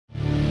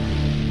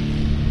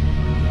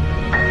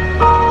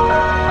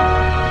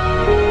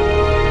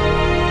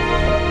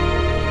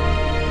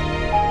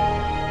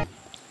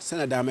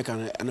a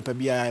American and a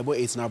pebia about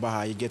 8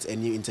 now you get a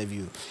new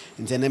interview.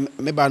 And then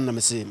me ban na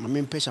me say, my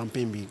main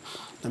champagne be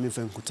na me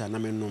friend kuta na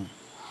me nom.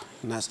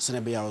 Na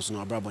senebe ya also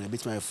no abrabom a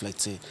bit my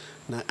reflect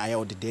na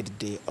aya the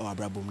day or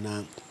abrabom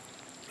na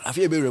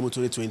afia be remo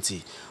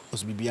 2020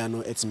 was bibia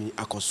no etimi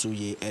akoso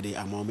ye e dey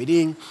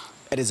amomedin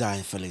it is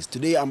I Felix.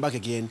 Today I'm back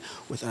again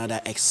with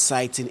another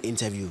exciting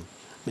interview.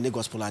 Many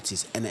gospel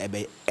artists and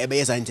ebe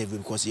yes interview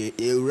because ye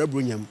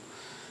rebrunyam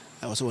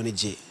I also want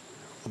to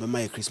obe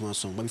my Christmas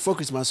song. But before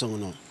Christmas song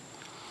no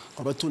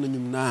obe to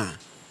nyum na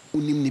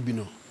unim ni bi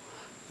no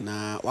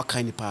na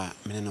waka nipa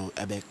me no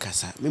ebe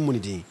kasa me money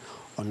din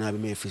ona be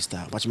me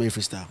freestyle. Watch me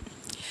freestyle.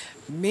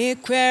 Me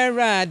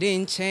kwera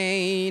din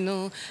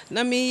chaino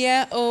na mi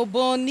ye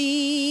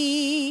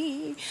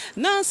oboni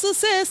na so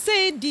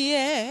se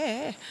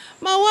die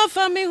ma wa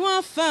fa mi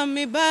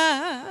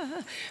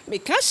ba me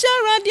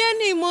kashara die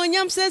ni mo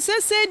nyam se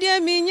die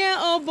mi nye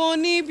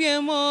oboni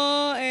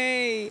biemo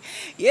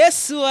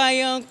Yesu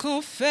ayon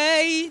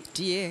konfei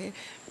die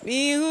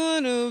mi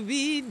hunu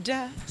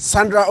bida.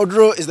 Sandra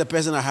Oduro is the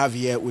person I have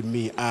here with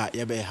me.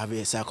 You better have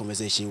a side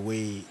conversation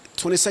way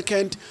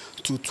 22nd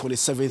to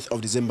 27th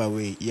of December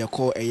way. You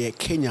call a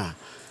Kenya.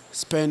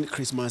 Spend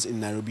Christmas in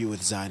Nairobi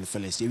with Zion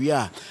Felix. Here we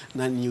are.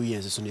 Now New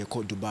Year's so you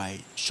call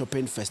Dubai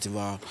Shopping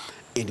Festival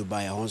in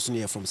Dubai. Also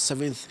here from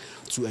 7th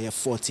to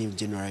 14th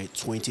January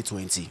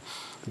 2020.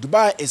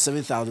 Dubai is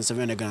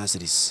 7,700 Ghana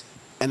cedis.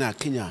 And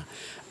Kenya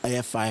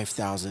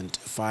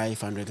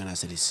 5,500 Ghana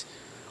cedis.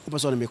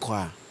 Open me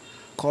call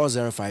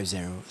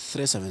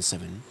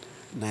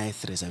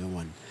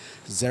 050-377-9371.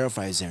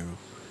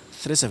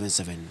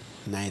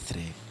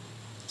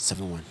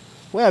 050-377-9371.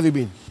 Where have you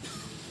been?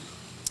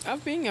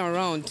 I've been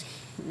around.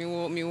 Me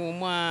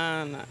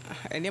woman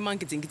and the man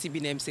getting be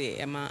name say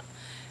Emma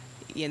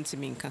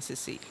Yentimin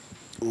Cassisi.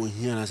 Oh,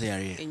 here I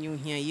say, and you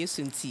hear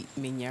yesunti,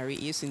 menyari,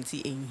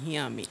 yesunti, and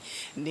hear me.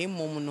 Name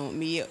mono,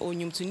 me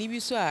onyum to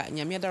Nibuswa,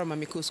 Yamada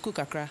Mamiko school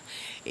kakra,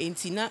 ain't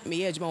tina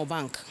me ejma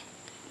bank.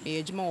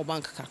 Me ejma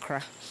bank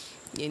kakra.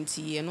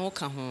 Yenti and all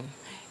home.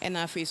 And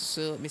I face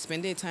so me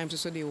spend the time to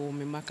so they will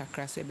me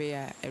makakra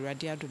sebea a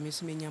radia do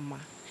miss me nyama.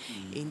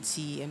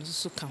 Enti and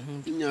so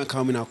kahun. You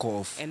coming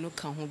off. And no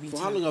kahun. For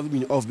how long have you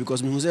been off?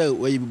 Because me say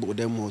where you bought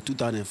them more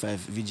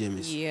 2005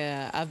 VGMs.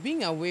 Yeah, I've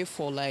been away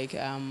for like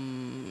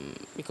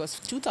because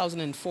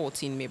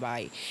 2014 maybe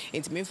by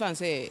it me fan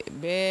say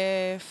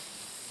be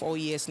 4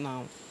 years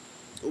now.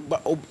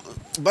 But na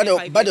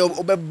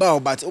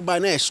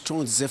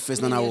strong the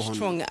first na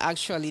strong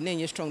actually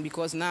na strong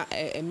because na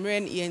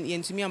emren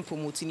yentimi am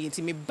promoting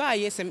yentimi buy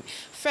yes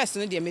first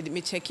no dey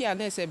me check here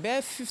na say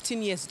be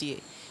 15 years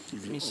there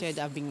me said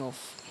I've been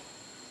off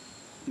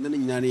na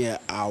nyane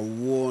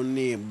awo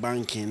ne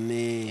banking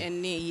ne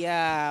ene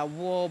ya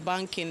wo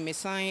banking me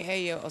sign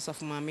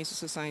osof ma me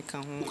so sign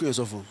kan ho ku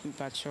osof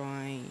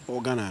patron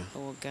Ghana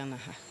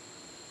ha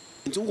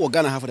into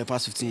Ghana for the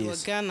past 15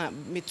 years. Ghana,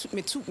 me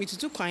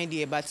too kind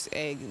there, but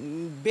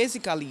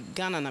basically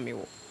Ghana na me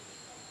wo.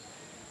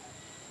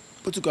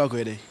 What to go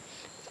there?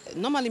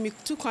 Normally me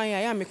too kind.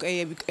 I am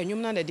enyum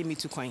na de me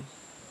too kind.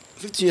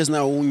 15 years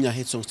now, when you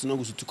hit songs, to no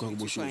go to kind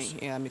shoes.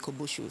 Yeah, me ko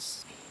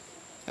shoes.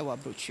 I wa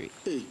brochure.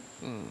 Hey,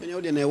 and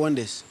you dey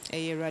wonders.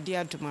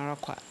 Radia tomorrow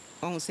kwa.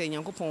 On say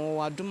Nyankopon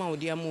wa duma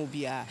odi amu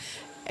bia.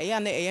 Me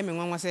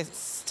nwanwa say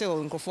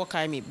still nkofo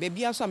kai me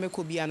baby aso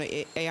ameko bia no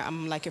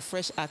I'm like a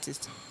fresh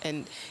artist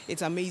and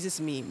it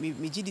amazes me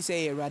gidi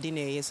say erade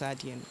na yes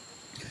ade no.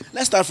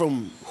 Let's start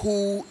from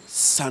who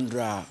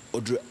Sandra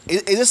Oduro.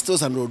 Is it still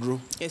Sandra Oduro?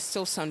 It's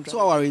still Sandra. So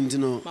I worry, you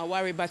know. My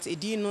worry, but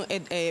you know,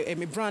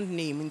 my brand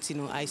name, you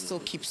know, I still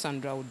keep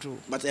Sandra Oduro.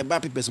 But a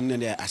bad person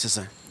there,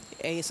 assessor.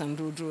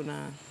 Sandra Oduro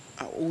na.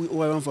 Who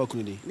want for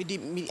kundi?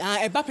 Me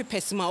a bad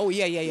person. Oh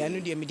yeah. I know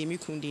they me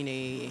kundi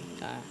ne.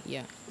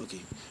 Yeah. Okay.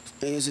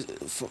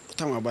 For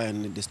time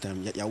about this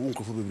time, ya won't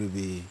go for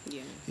baby.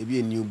 Yeah. Be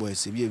a new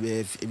boys.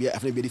 Be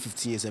after be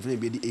 15 years, after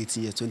be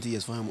 18 years, 20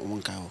 years for him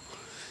on cow.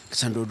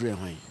 Sandra Oduro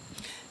why?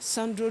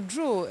 Sandra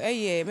Oduro,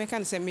 me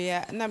can say me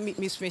na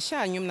miss me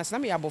sha nyum na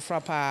me abofra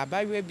pa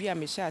ba we bia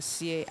me sha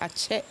sie a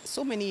che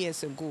so many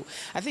years ago.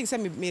 I think say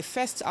me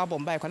first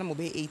album by when I'm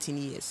 18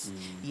 years.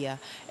 Yeah.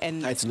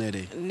 And it's no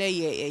day. Na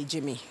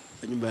Jimmy.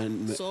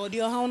 So do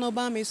you how no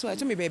ba me so I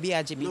tell me baby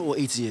a Jimmy. No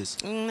 18 years.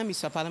 Na me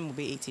so pa na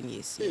 18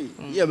 years.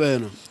 Yeah,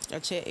 no.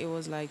 It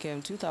was like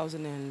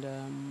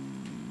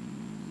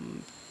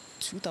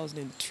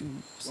 2002.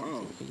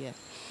 Wow. Yeah.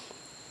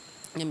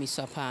 Let me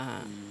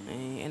sapa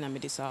and I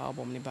made this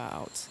album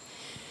about.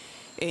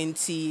 And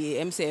see,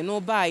 I'm saying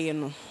no buy,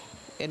 no,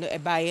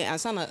 and buy and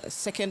some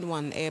second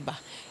one ever.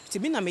 To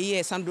be na me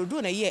yes, Sandra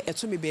Oduro na ye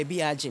to me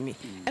baby a Jimmy.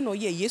 And oh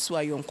yeah, yes,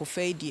 why you uncle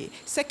Fade.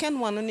 Second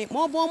one on it,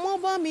 more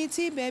me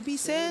tea baby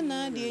say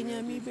na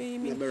dear me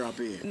baby.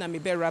 Na me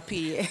be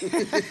rappy.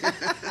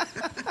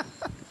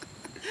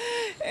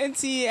 And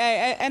see,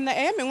 and I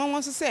am one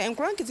wants to say, and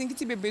crank it in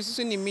kitty baby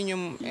soon in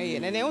minium,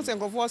 and I also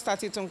go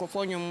started on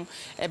Cofonium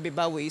a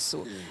baby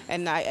so.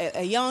 And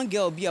a young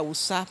girl be a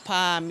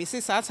usapa,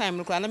 Mrs.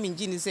 Satime, Cranam in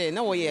Genie say,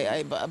 no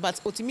way, but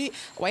to me,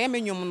 why am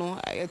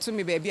I to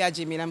me, baby,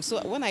 Jimmy? I'm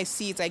so when I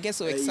see it, I get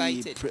so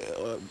excited.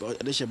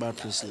 Odisheba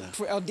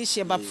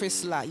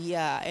Prisla,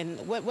 yeah.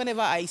 And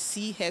whenever I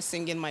see her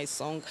singing my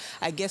song,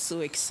 I get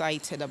so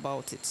excited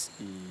about it.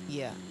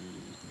 Yeah.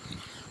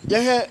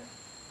 Yeah,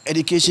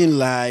 education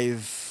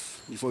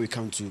live before we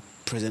come to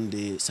present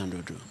day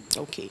Sandra Oduro.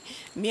 Okay.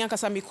 Me and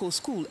Kasami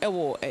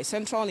school,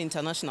 Central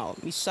International.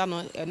 Me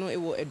sano, no,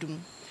 edum.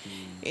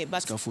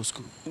 But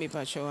school. Me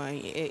pacho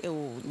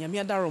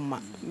nyamia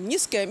daroma.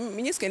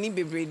 Minyiska ni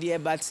bebre dia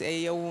but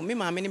me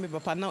mama ni me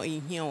papa now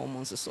in here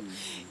almost so.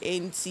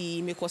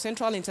 Enti me ko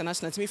Central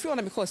International. Me feel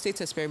na me ko state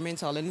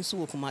experimental and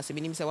so Kumasi.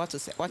 Me say what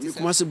is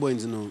Kumasi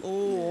boys no.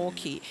 Oh,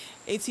 okay.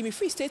 Enti me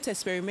free state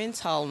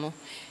experimental no.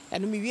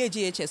 And me we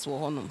GHS wo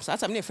honum. So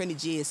atam na friend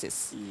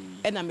GSS.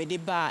 And na me de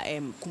ba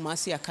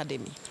Kumasi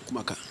Academy.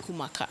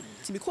 Kumaka.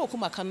 Ti me ko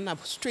Kumaka na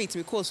straight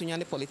me ko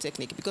Sunyane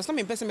Polytechnic because na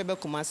me person me be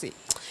Kumasi.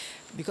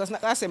 Because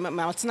I say my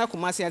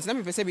Kumasi and na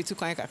me person be too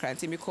kind kakra.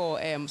 Ti me ko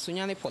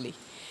Sunyane Poly.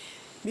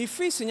 Me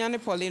free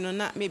Sunyane Poly no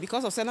na me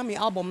because of say na me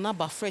album na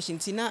ba fresh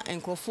nti na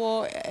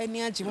enkrofo ani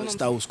agi honum.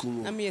 Star school.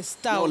 Na me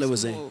star.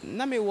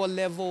 Na me wo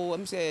level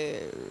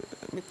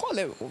me call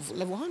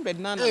level 100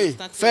 now. Hey,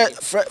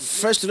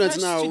 fresh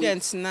students now.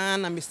 Students now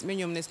na me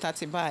nyom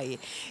started by.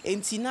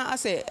 Enti na I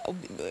say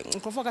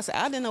enkrofo ka say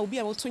I na obi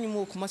a wo tonyi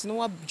mo Kumasi na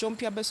wa jump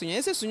ya be Sunyane.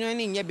 Ese Sunyane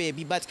ni nye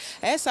baby but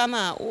esa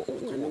na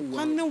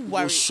one no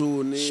worry.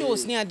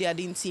 Shows near the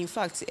enti in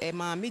fact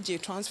my major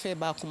transfer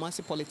back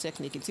Kumasi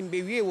Polytechnic enti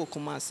be wie wo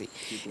Kumasi.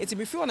 It's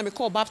before when I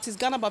call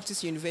Ghana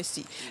Baptist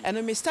University, and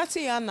when I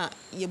started na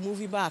ye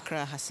movie back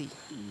hasi.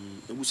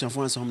 Which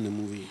one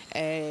movie?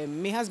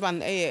 My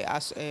husband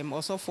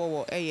also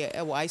for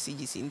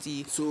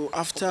ICGC. So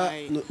after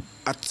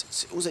at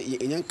was a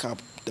young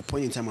cap the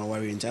point in time I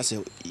worry and just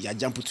say you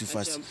jump too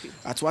fast.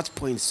 At what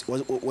point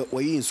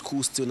were you in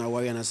school still now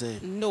worry and I say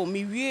no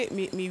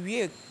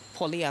me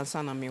Poly and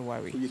Sana me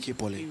worry. You keep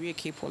Poly. Me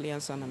keep Poly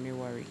and Sana me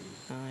worry.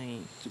 Aye.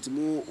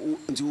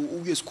 Until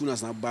we school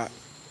as now back.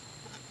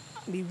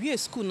 We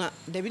school na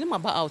there be no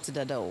about out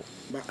that o.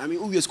 But I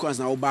mean we school as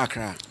now back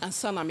ra. And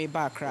son na me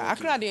back ra.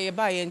 Akra dey e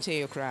buy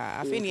enche kra.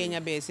 Afi ni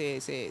enya be say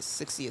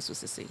 6 years so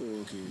say.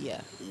 Okay.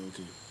 Yeah.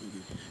 Okay.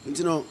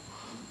 You know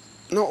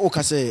no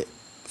okay say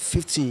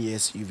 15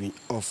 years you've been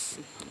off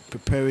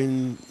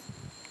preparing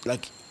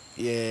like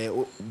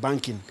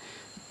banking.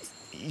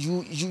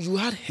 You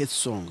had hit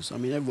songs. I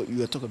mean you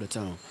were talk of the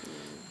town.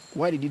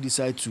 Why did you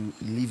decide to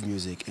leave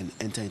music and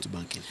enter into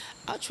banking?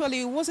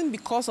 Actually, it wasn't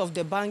because of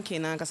the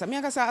banking.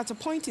 Because at a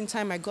point in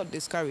time, I got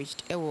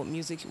discouraged.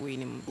 Music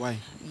winning. Why?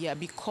 Yeah,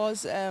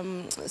 because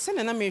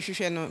Sandra me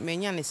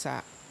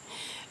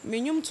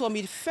told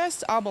me the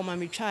first album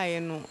I try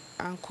no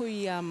Uncle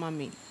Ya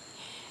Mami.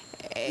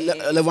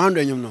 Level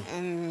 100 you know.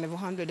 Level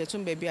 100 the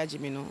tune baby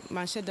ajimi no.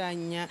 Man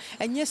shedanya.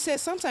 And yes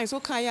sometimes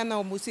okay ya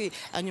na mo say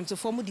anyum to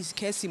form this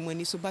case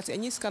money so but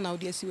any scan out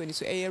there see when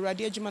so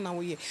radio adwuma na wo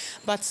ye.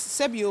 But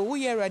sebio wo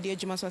ye radio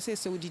adwuma so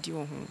say wo didi wo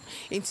ho.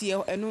 Enti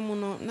eno mu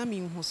no na me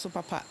hu so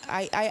papa.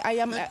 I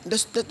am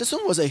the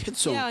song was a hit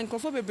song. Yeah, and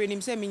Krofo bebre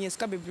nim say me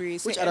ska bebre.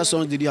 Which other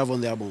songs did you have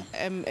on the album?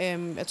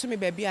 To me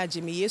baby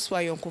ajimi Yesu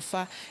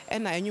ayonkofa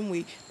and na anyum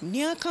we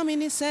nia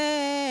coming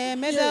say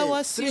meda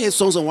was 3 hit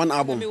songs on one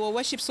album. Me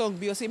worship song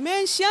bi o say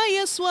mensia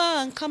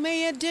Yeswa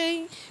nkameye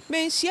den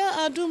mensia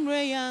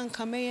adumre ya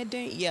nkameye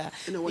den yeah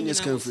and when you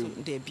came free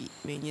Debbie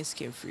menyes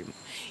came free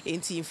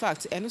enti in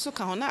fact and so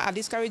ka hona are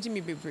discouraging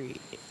me bebre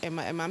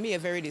me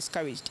very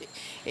discouraged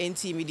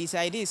enti me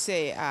decided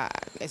say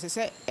as I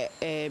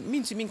say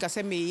mean to me nka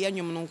say me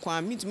yanyom no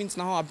kwa mean to me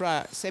na ho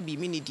abra say bi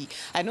minidi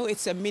I know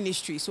it's a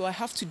ministry so I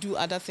have to do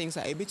other things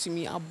that able to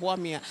me aboa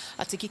me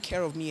I take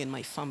care of me and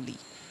my family.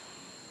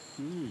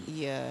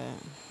 Yeah.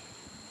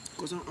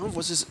 Because I'm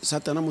for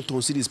Satan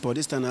to see this for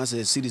this time as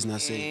a series na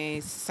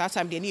say.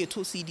 Satan they need to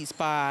CDs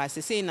pa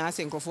say na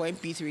say for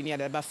MP3 near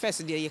that but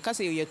first they you can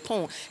say your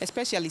tone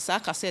especially sa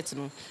cassette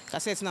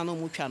na no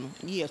mucha no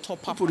near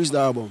top up. Who produced the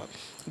album?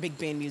 Big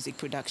Ben Music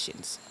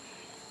Productions.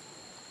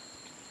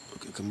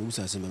 Okay, come on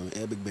say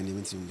Big Ben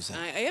even thing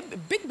say.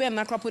 Big Ben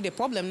na crop the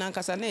problem na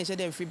kasa na share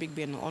them free Big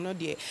Ben or no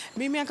there.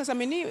 Me kasa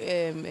me ni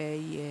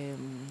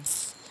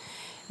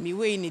me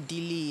way in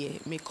delay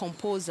me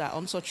composer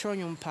I'm so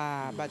trying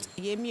pa but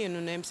ye me no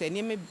name say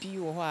me bi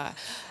wo ho a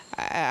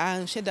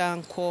sheda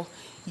anko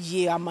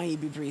ye amai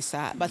bi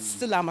brisa but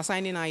still I'm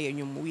assigning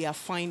ayanyum we are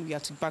fine we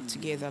are back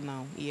together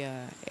now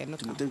yeah and not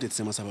tempted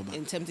to say baba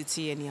tempted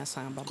to any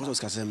asan baba because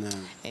kasem na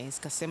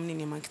kasem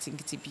ni marketing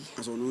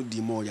kitibi so no di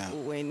more ya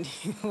when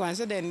one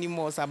said any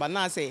more saba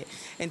na say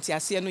enti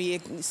ase no ye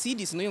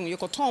CDs no ye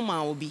ko ton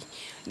ma obi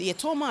ye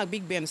ton ma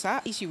Big Ben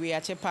sa issue we a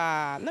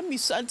chepa na mi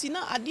anti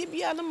na ade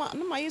bia na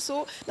ma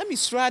so na mi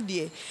sura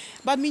de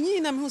but me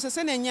nyi na me hu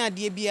se na nya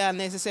ade bia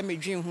na se me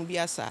dwen hu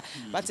bia sa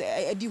but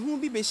ade hu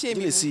bi be shame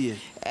me say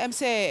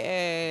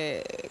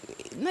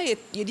na ye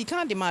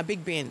can't de my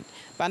Big Ben,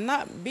 but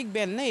not Big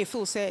Ben. Na ye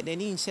feel say the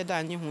need shed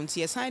and you hunt.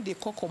 Ye signed the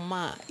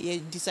kokoma. Ye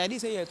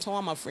decided say ye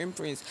told my friend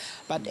Prince,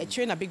 but a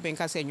train a Big Ben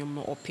can say you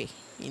no pay.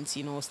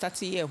 You know,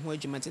 starting here who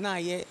judgment now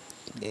ye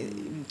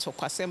talk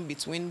asem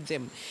between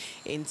them,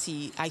 and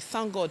see I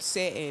thank God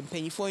say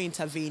penny for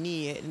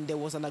intervening, and there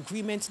was an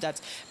agreement that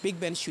Big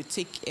Ben should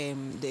take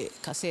the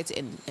cassette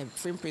and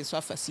frame Prince for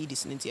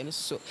CDs and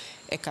so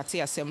a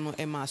kate asem no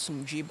Emma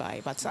sumdri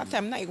by, but that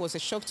time it was a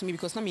shock to me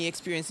because now me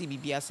experience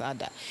BB as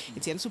ada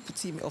it ends to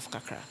put me off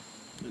kakra.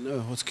 No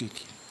hot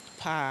cake.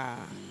 Pa.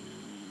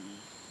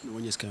 No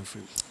one just came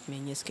free. Me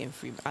just came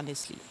free,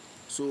 honestly.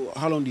 So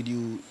how long did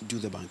you do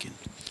the banking?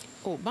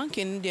 Oh,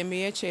 banking, they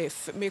me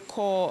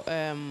call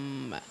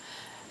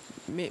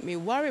me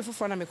worry for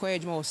fun. Me call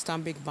ejuma or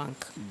Stanbic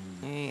Bank,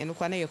 and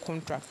ukwana your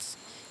contracts.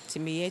 To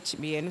me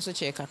no so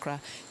check kakra.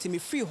 To me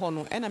free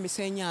hono, and I'm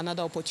saying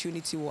another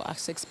opportunity or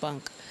Access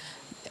Bank.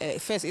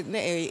 First,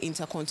 it's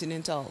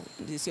Intercontinental.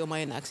 This year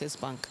my Access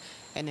Bank,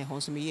 and then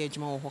also me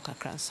ejuma or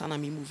kakra. Sana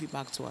me move it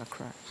back to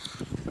Accra.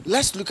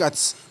 Let's look at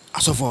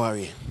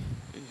Asofowari.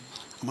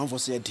 Man for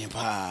say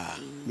dempa.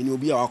 Me no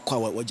be our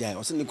kwa wajai.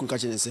 I say ni kunka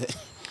chene say.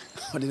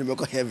 I didn't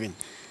go heaven.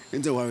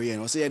 Into worry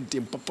and say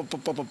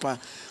papa.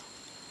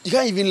 You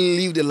can't even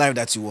live the life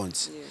that you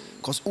want.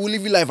 Because we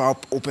live life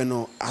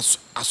open as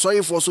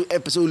sorry for so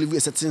episode live a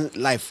certain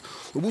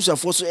life. We should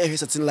for so a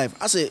certain life.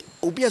 I say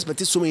Obi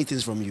expecting so many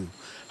things from you.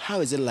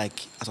 How is it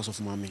like as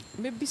of mommy?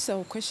 Maybe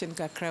some question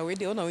kakra we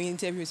dey on our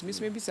interviews.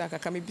 Maybe say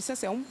kakra maybe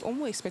say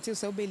almost expecting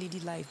so be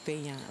lead life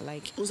pay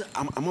like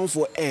I'm on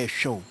for air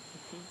show.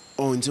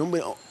 On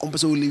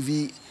person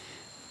live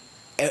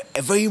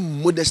a very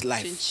modest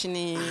life.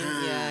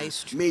 Yeah,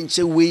 it's true.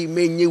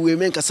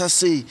 Men kasa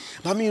say.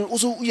 But I mean,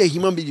 also you're a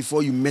human being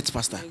before you met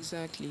pastor.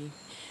 Exactly.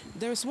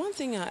 There is one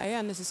thing I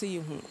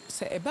unnecessarily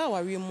say about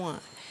our real one.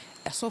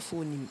 A soft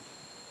phone,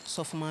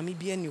 soft mommy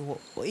be any ho,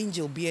 or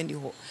angel be any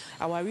ho.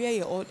 Our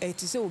real or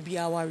it is will be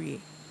our real.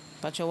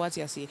 But what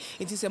you say,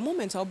 it is a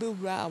moment I'll be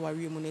our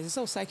real moon. It's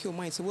so psycho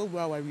mind, so we'll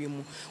our real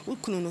moon. We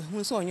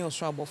couldn't so on your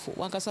trouble for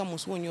one case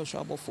almost on your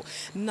trouble for.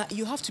 Now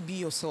you have to be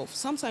yourself.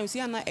 Sometimes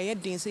you are not a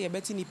didn't say a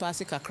betting ni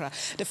pass kakra.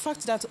 The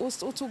fact that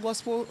also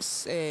gospel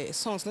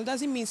songs that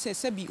doesn't mean say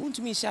sebi want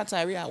to me shut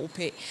area will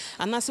pay.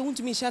 And I say want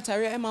to me shut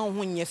area am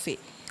on your face.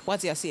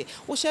 What you say?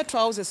 We share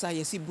trousers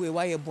I see boy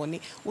why bonny.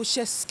 We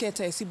share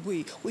skirt I see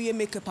boy. We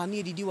make up a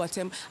needy do what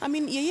I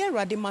mean ye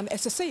radi man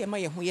as I say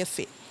my who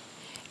fe.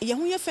 Ye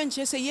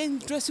fenche say ye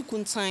dress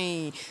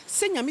kuntan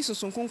senya mi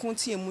soso konkon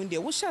tie mu de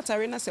wo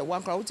shatare na say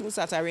wan kra wo timi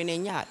satare na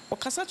nya o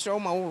kasa kire o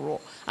ma wo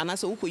ro ana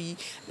say ukoyi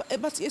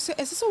but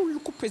it's so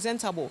look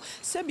presentable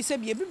sebi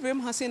ebibrem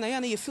ha say na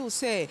ya na ye feel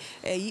say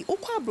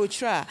ukwa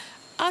abrochra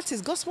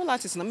artists, gospel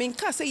artists, I mean,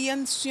 can't say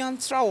yen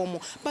trauma,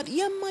 but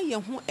yen ma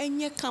yen who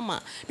enye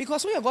kama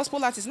because we are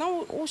gospel artists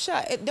now.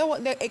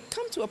 It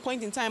come to a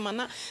point in time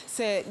and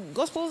say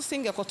gospel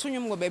singer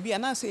kotonyum go baby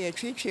and I say a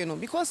tree no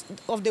because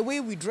of the way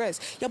we dress.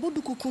 Yabo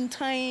duku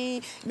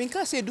kuntai, men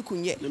can't say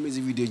dukunye. Let me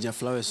see video jina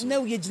flowers.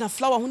 No, ye jina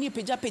flower huni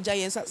peja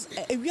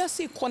yen. We are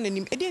say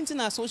konenim. It didn't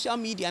na social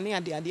media ne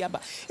ade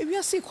aba. We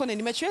are say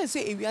konenim. Me try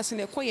say we are say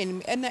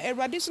koyenim. And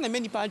radiation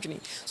many pagini.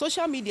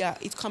 Social media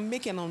it can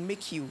make and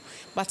unmake you,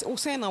 but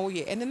also now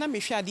and then I'm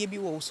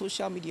sure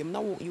social media.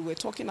 Now you were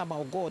talking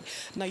about God.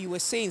 Now you were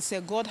saying, say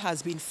God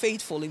has been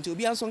faithful into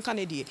be on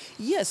Canada.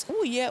 Yes,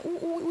 we are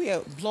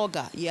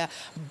blogger, yeah,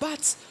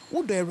 but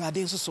what do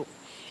you so?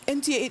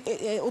 And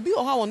obi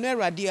or how on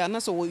radio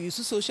and so we use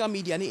social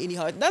media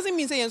anyhow. It doesn't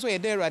mean say so you're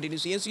there radio,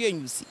 so yes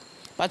you see.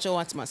 But you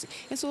want to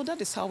and so that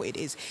is how it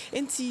is.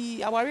 And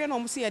our real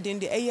normal say at the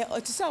end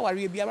it is our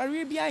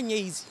Arabia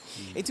easy.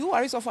 It will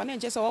worry of an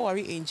just our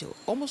worry angel.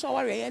 Almost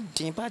our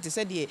dream party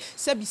said ye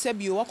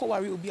Sebi walk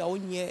worry will be our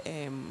own year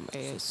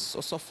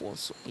so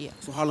forth. Yeah.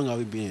 So how long have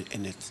you been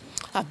in it?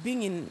 I've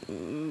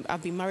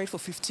been married for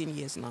 15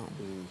 years now.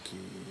 Okay.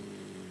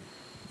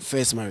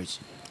 First marriage?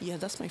 Yeah,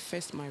 that's my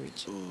first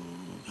marriage. Oh,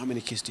 how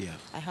many kids do you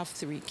have? I have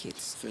 3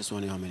 kids. First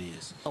one in how many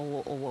years?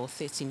 Well,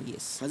 13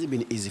 years. Has it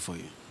been easy for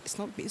you? It's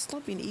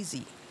not been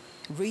easy.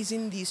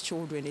 Raising these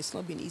children, it's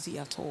not been easy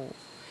at all.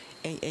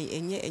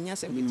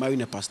 And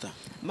marrying a pastor.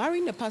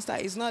 Marrying a pastor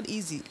is not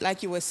easy,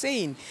 like you were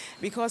saying,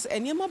 because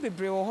any ma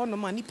bebre or no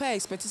man nipa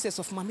expectations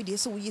of mommy dey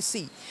so we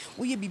see.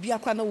 We be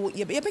akra na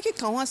ye be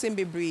kan wan sem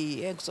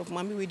bebre eggs of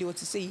mommy we dey what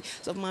to say.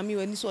 So mommy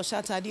when so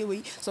shatter dey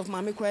we. So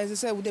mommy cries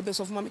say we dey best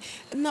of mommy.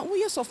 Na we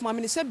yes of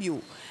mommy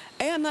sebio.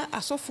 Na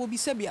asofo bi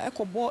sebia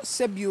ekobo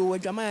sebio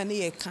adwaman na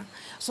ye ka.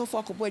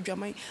 Asofo akobo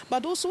adwaman.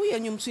 But also ye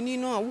nyumtuni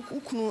no a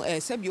ukunu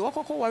sebio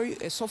akokọ wari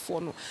asofo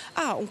no.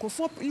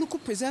 Unkofo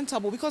look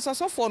presentable because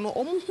asofo no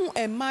omuhu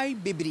emai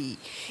bebre.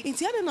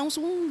 Inti ade na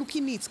so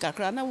looking neat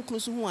kakra na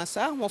ukunu so hu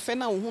asa ho fe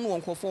na ohu no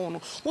nkofo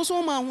no. Wo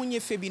so ma ho nye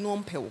fe bi no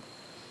mpɛw.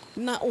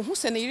 Na ohu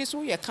se na yiri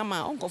so ye kama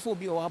onkofo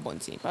bi o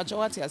abontin. Pa jo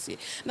what ase.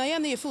 Na ya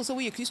na ye feel so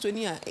we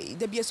Kristoni a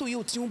da bia so ye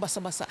otiri hu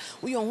basabasa.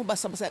 We ye hu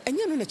basabasa.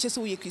 Enya no na che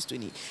so we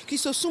Kristoni.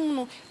 Kristo sum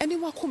no ene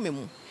wa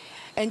komemu.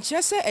 and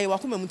just say a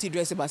wakuma muti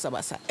dress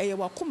basa a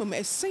wakuma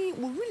a saying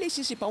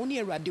relationship only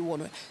a radi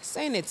one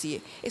saying it here.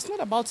 It's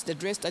not about the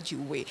dress that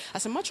you wear.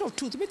 As a matter of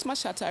truth, bit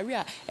much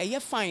ataria a ye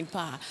fine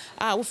pa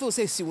we feel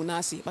say si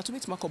unasi but to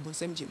bit mako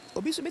bonsem gym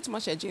obi so bit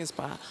much a jeans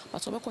pa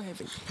but to be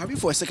heaven. Have you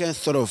for a second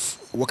thought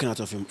of walking out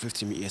of your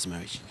 15 years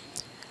marriage?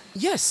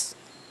 Yes,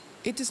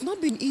 it has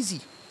not been easy.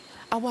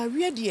 Our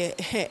real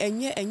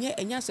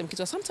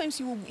sometimes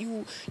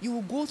you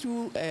will go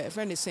through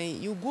friend is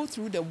saying you go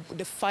through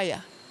the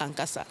fire and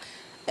kasa.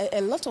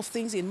 A lot of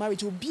things in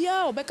marriage will be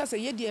or because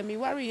say dear me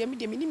worry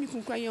me me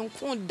cry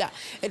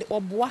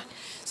or bois.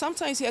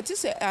 Sometimes you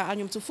say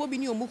anyum to phobia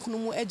ni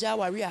omukunu eja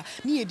warrior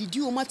ni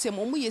edidi o matem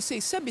omu ye say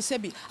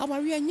sebi our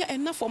warrior nya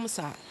enough for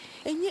sa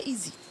enye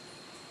easy.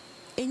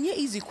 Enye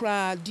easy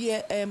cry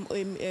dear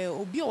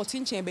obi o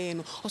tinchen be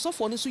no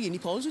osofo no so ye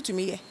nipa onso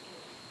tumi ye.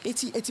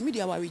 It's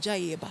media wa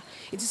rejay eba.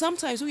 It is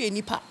sometimes we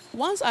nipa.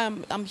 Once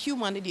I'm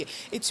human idiot,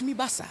 it's me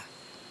basa.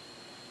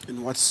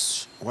 And what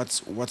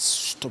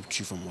stopped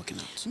you from working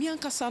out? Me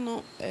and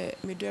Kasano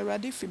me do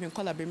ready free me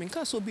call me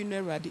so be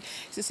no ready.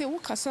 Say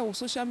what kasa on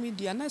social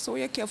media na so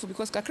we careful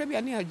because kakrebi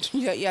ani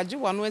ya je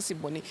wanu esi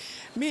boni.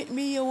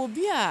 Me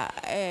obi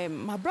a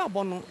my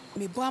brabo no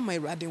me bo my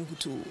ready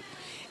nkuto.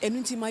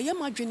 Enu nti my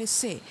madwene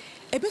say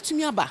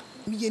ebetumi aba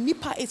me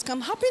nipa it can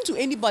happen to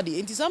anybody.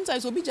 And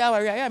sometimes obi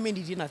jawari I mean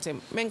di na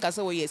tem. Men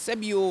kasa we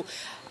sebio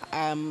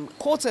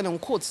quotes and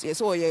unquotes,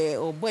 yes,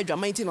 or boy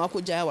dramatic no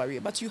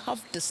jawari, but you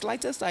have the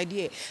slightest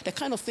idea the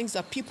kind of things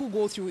that people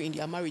go through in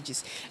their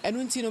marriages. And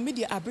when you know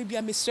media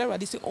abribia Mr.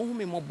 they say oh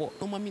me mobo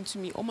no mami to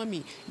me oh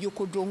mami you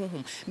could draw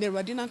home ne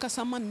radina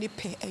kasa man ne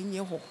pe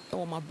enye ho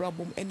or my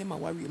brabum ene ma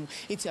worry mu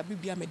it's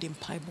abribia me dem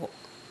pipe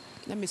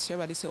na me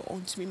share they say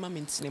on to me mama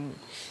ntinemu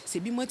se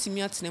bi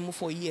matimi atenemu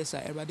for years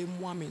a erade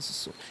mu amenso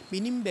so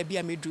menim ba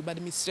bia medru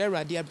but me share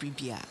rade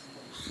abribia.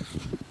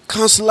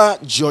 Councillor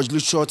George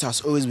Luchot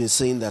has always been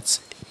saying that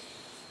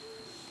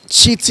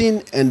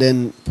cheating and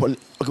then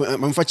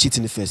I'm for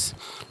cheating first.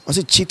 I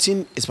say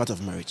cheating is part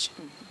of marriage.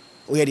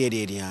 Oh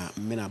yeah,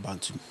 men are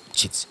bound to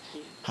cheat.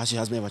 Has your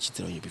husband ever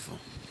cheated on you before?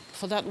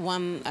 For that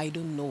one, I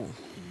don't know.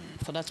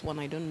 For that one,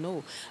 I don't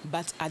know.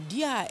 But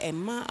adia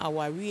emma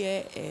our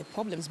real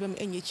problems bem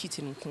enye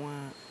cheating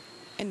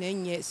and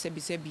then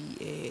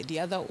sebi the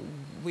other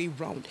way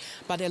round.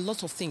 But a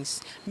lot of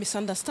things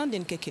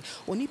misunderstanding keke.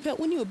 Onipe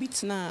uni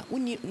obit na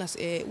uni nas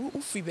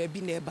free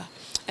baby neighbor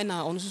and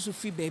on so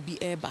free baby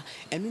eba.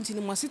 And unti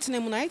no sit na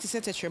mu na it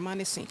set a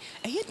tremane sin.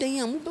 Eye den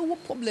ya mu be wo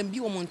problem bi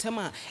o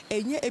montama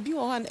enye ebi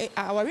o han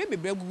our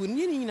bebre gugu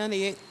ni nyina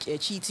na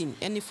cheating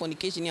any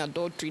fornication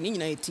adultery ni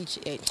nyina teach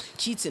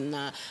cheating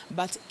na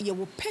but ye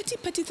wo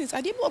petty things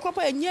ade bi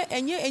okropa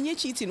enye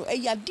cheating no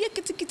e ade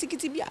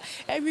kiti bia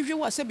ehwehwe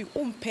wa sebi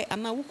ompe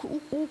ana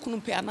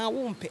ukunumpe ana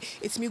wompe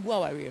it's me go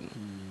aware no.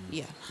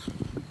 Yeah.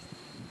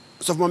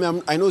 So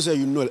mommy, I know that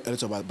you know a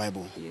lot about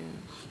Bible. Yeah.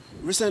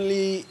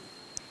 Recently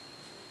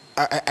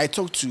I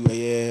talked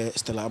to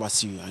Stella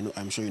Abasi.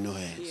 I'm sure you know her.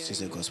 Yeah,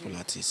 she's a gospel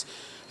artist.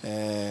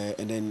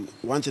 And then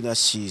one thing that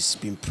she's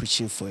been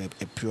preaching for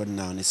a period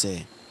now, and they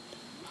say,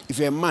 if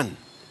you're a man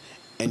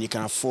and you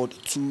can afford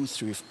 2,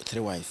 3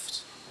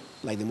 wives,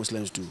 like the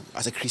Muslims do,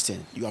 as a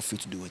Christian, you are free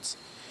to do it.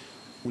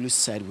 Will you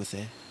side with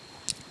her?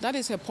 That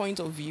is her point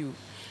of view.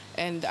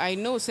 And I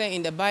know, say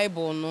in the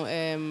Bible,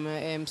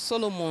 no,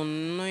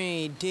 Solomon,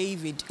 no,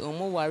 David,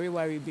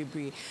 worry,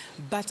 baby.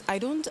 But I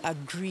don't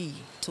agree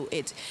to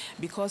it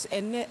because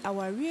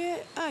our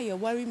real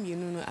worry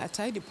me, I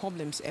tell the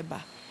problems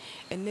ever.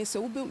 And they say,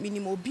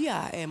 minimum be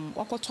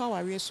wakoto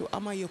our so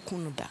ama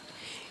yokunuda.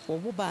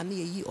 Woba na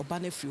yi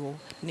obane frio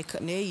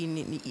ne yi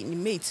ni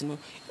mate no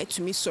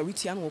etumi sorry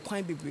tia no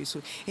kwan bebre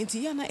so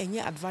enti ya na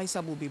enye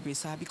advisable bebre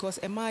sa because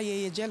ema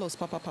ye jealous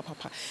papa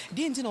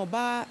di enti na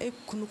oba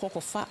ekunu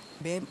kokofa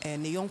be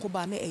ne yonko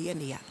ba na eye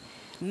ne ya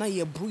na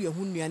ye bru ye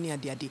hu nuane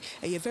ade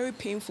eye very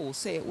painful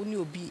say oni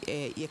obi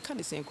ye ka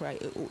de sen cry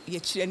ye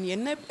kire ne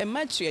na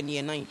ema kire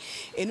ne nan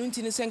enu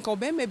enti ne sen ka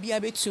oba ma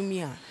bia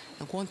betumi a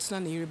enkontena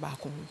na yiri ba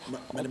ko.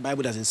 But the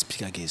Bible doesn't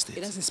speak against it.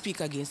 It doesn't speak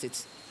against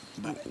it.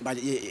 But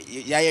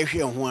yeah, you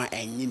hear who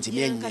and you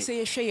say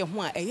you share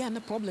who ya na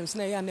problems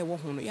na ya na wo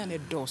ho no ya na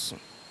doso.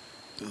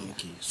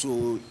 Okay,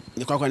 so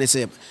the kwakwane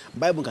say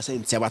Bible nka say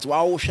ntia but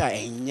wa wo hwa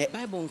enye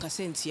Bible nka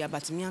say ntia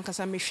but me anka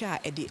sa me hwa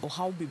e de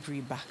ohaw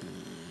bebre ba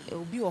e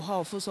obi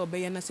ohaw fo so be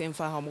ya na sem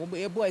fa ha mo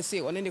e boy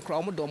say one ne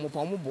kra mo do mo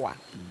pa mo boa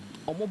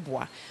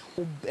omoboa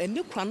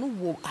ene kra no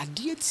wo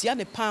ade atia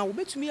ne pa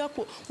obetumi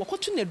akọ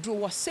wakoto na duro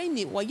wo say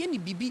ni wo ye ni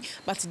bibi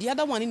but the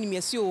other one ni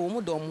me say o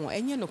mo do mo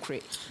enye no kre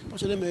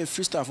but let me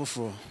freestyle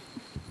for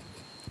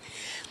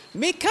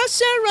me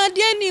kasha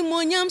radia ni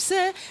monyam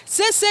se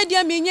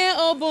dia minye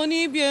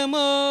oboni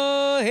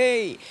biemo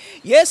hey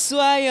yesu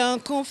ayan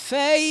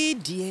konfei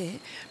die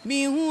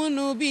mi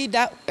hunu bi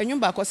da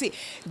enwumba ko say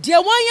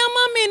dia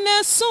wayama me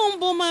na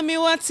sombo mami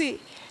wati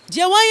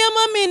dia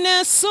wayama me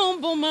na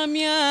sombo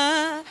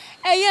mamia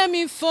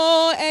eyemi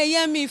fo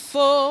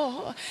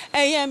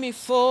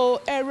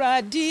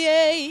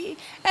eradie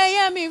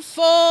eyemi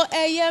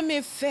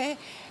fe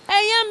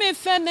Eya me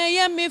fe na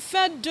eya me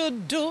fe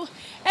dodo.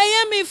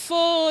 Eya me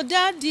fo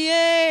daddy.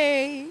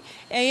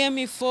 Eya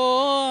me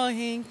fo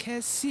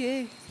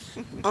hinkesi.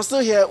 I'm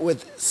still here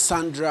with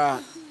Sandra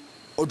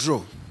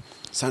Oduro.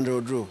 Sandra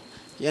Oduro.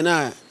 You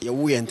know, you're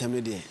way and time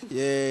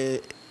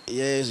there.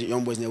 Yes,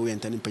 young boys never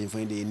enter in pain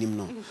for the name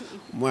no.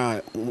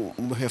 More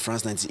here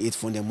France 98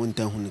 phone the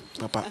mountain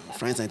papa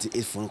France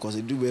 98 phone because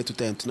they do way 2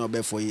 times to not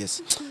bear 4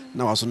 years.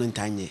 Now I was on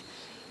tiny.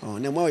 Oh,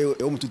 now more you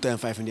 2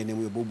 times 5 and then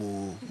we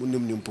bobo.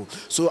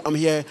 So I'm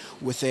here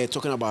with her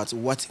talking about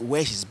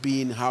where she's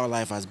been, how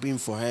life has been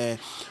for her.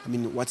 I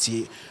mean, what's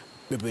he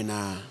maybe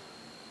now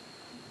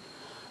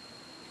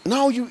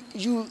you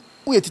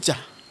we a teacher.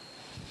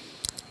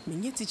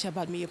 Me a teacher,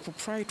 but me a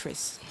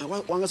proprietress.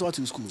 One was what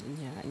to school.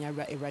 Yeah,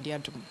 a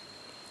radiatum.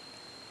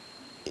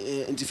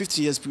 Into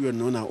 50 years period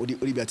no now only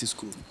be at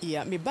school.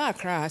 Yeah, me back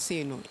cry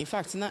say no. In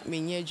fact, not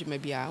me nyej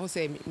maybe I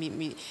say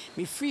me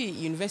free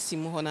university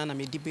mo hona na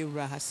me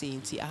debewura ha say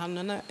nti aha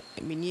no na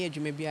me nyej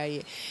maybe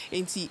I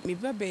nti me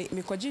babe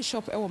me kwaje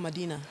shop e wo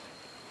Madina.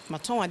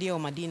 Maton ade e wo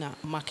Madina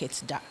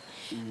market da.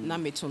 Na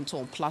me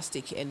tonton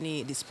plastic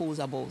any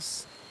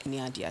disposables.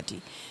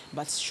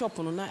 But shop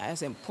no na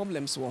as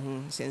problems wo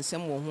ho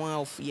sensem wo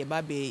ho of ye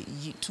ba be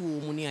two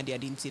money ade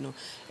no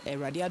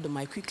erade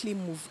I quickly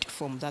moved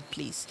from that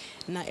place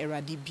na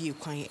erade bie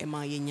kwan e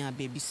ma ye nya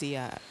baby say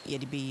ye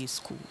de be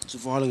school. So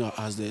for how long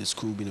has the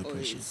school been in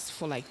operation?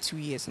 For like 2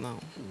 years now.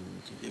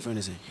 Okay. Your friend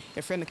is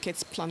a friend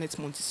Kids Planet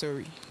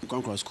Montessori in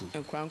Crown School.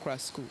 In Crown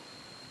School.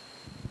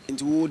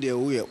 Into who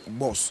the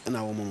boss and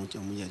our mom.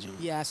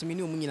 Yeah, so me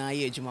know munyina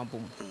ye adwuma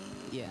bom.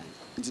 Yeah.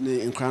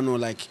 In Crown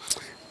like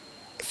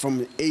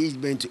from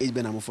age band to age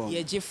band I'm for.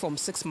 Yeah, from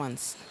 6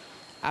 months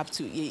up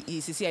to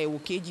you see I will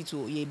KG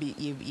to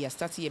you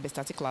start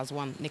class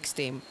 1 next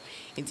term.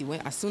 Until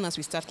when as soon as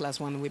we start class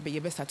 1 we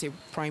be start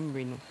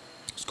primary no.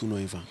 School no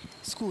even.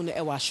 School no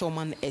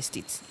Ashoman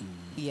Estate.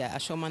 Yeah,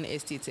 Ashoman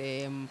Estate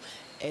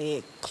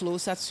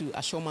closer to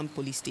Ashoman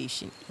Police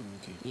Station.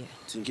 Okay. Yeah.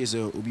 So in case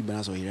Obi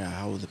Banas or Ira,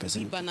 how the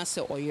person? Obi Banas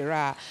or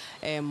Ira,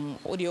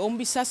 or the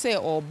Ombisa say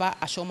or ba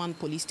Ashoman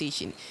Police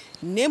Station.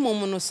 Name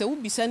omono se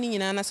ubisa ni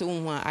nyina se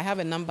unwa. I have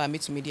a number me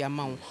to media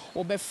amount.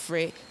 Obe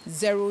free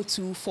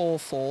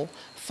 0244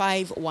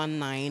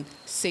 519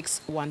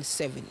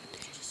 617.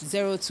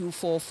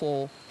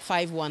 0244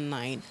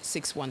 519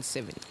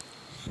 617.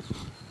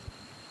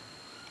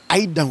 Are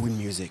you done with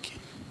music?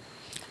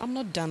 I'm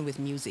not done with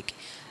music.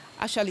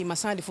 Actually, my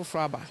son for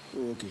Fraba.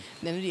 Oh, okay.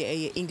 Then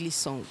the English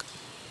song.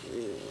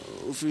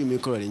 Free me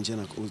call in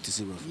China old to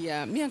see.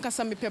 Yeah, me and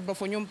Kasa me pebble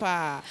for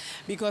nyompa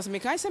because me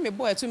kai say me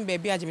boy to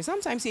baby ajimi.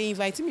 Sometimes he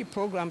invite me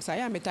programs. I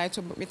am me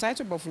title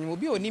bro for nyom.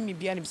 Obi oni me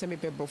bia ni say me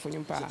pebble for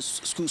nyompa.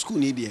 School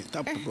need there.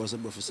 Tap bro say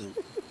bro for some.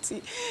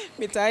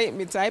 Me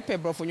tie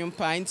pebble for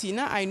nyompa. Nti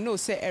na I know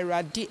say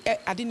erade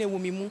ade na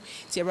wumi mu.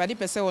 Ti erade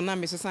pese ona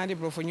me so sande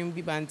bro for nyom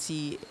bi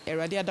banti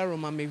erade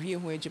adaroma me wie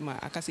ho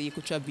ajima akase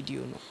yekotwa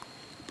video no.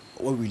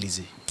 What release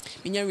it?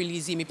 Minya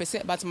release me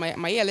pese but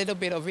my a little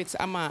bit of it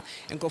ama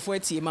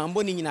nkofoti ma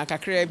mboni nyina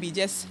kakra bi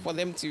just for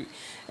them to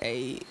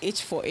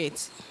itch for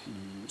it.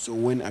 So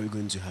when are we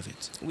going to have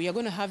it? We are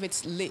going to have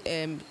it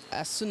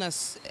as soon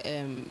as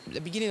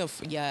the beginning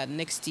of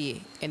next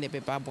year and the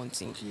Beba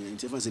Bonting.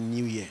 Okay, it was a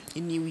new year. A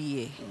new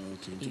year.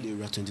 Okay, into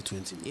the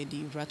 2020. Yeah, the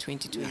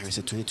 2020. I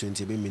said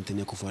 2020 be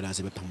maintain ko for as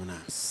be pamona.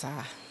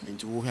 Sir.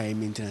 Into who high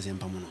maintenance en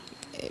pamona.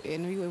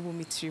 And we will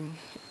meet him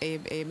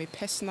a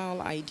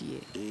personal idea.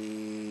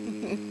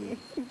 A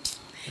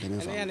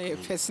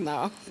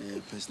personal. Yeah,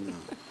 personal.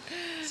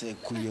 Say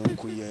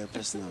kuyo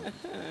personal.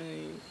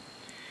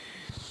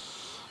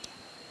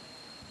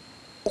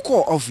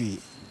 Oko ofi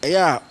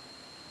eya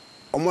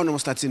omo no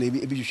starting e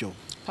bi show.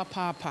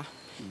 Papa.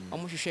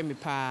 Omo hwehwe me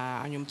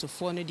pa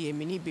anyomtofo no de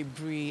me ni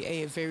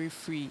bebre very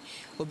free.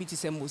 Obi ti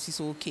say Moses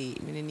okay,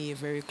 me ni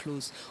very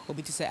close.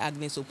 Obi ti say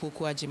Agnes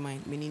Opoku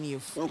Ajiman, me ni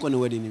Won ko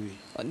wedding ni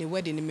we. Ne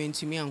wedding ni me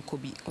ntumi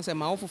ankobi. O say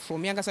ma ofofro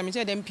me ankasa me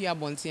che dem pia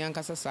bonti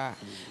ankasa sa.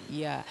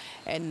 Yeah,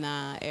 and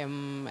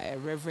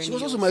Reverend. She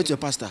was also married to a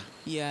pastor.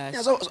 Yeah.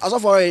 As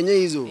of for enye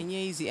easy. Enye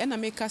easy. And I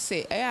make her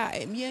say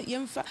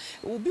yemfa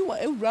obi wa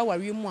ewura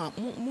ware mu a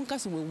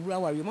munkasa we ewura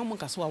ware mu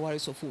munkasa wa ware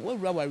sofo. We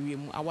ewura ware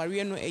mu.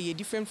 Aware no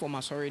different from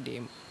asori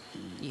dem.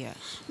 Yeah.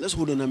 Let's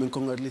hold on and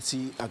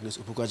congratulate Agnes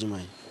Opoku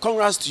Ajiman.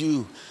 Congrats to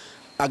you,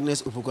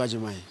 Agnes Opoku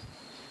Ajiman.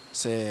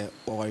 Say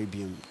worry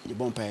beam. You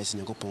bon pass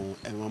in Yakopon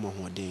and mama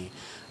ho den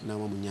na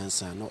mama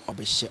nyansa no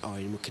obehye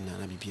awari mukina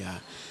na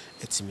bibia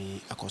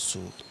etimi akoso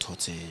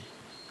tote.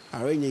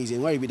 Are easy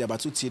worry be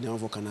about 2 tie na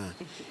voka na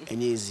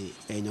enye easy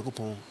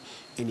Yakopon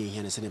eni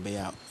hia na se ne be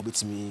ya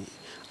obetimi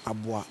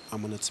aboa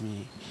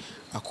amanatimi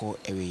akọ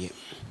eweye.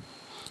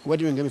 What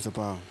do you get me for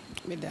power?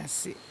 Me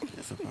that's it.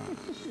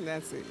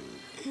 That's it.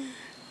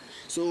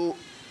 So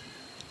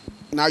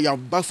now you're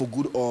back for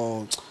good,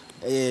 or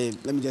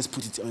let me just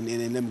put it on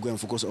and let me go and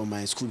focus on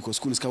my school because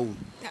school is coming.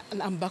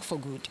 And I'm back for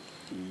good.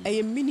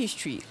 A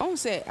ministry. I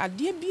say, a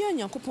dear beer,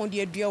 Yankopon,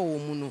 dear dear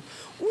woman.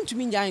 Won't you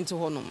mean giant to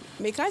honor?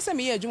 Make I say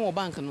me a Jumo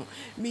bank no.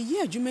 Me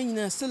ye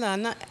Jumena still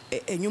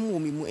a young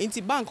woman. Ain't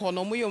it bank or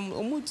no me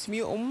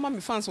or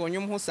mammy fans on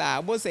your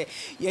hosa. Was say,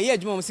 ye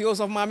Jumom see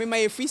also mammy my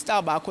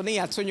freestyle back on the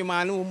Antonio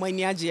Manu, my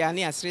Niagia,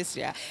 near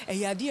Sressia. A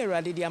ya dear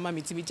raddy, dear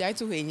mammy to be jai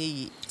to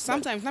her.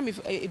 Sometimes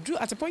it drew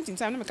at a point in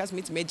time, because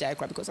me to make jai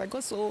because I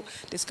got so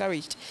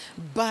discouraged.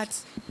 But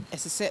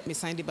as I said, me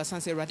signed the Basan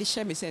say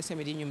Radisha, me say,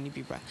 Semedium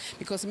Nibibra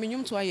because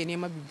me to I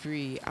name a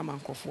be I'm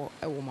uncle for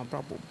a woman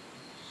brabo.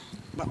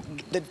 But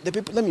the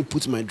people, let me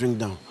put my drink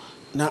down.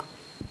 Now,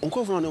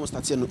 Uncle Fran was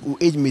starting who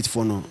age mate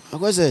for no. I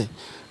was say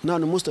now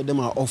most of them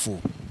are awful.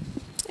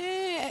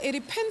 It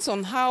depends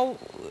on how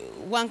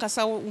one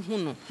kasa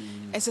huno.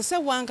 As I said,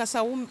 one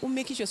kasa who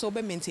make sure so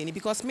be maintain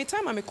because me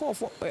time I me call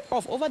for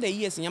off over the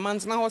years in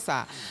Yaman's now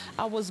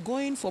I was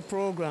going for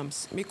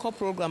programs. Me call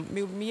program,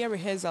 me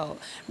rehearsal,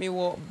 me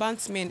wo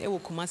bandsmen, wo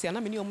kumasi, and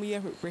I me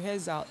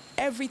rehearsal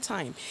every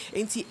time.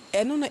 Enti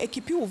eno no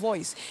keep your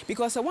voice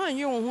because one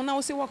year when I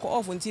say work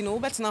off until no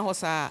better now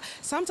hosa.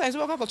 Sometimes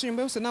we work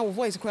to so now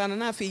voice cry and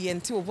na fe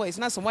until voice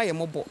na so why e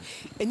mobo.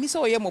 Eni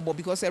so ye mobo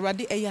because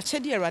erade e ya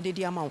chede erade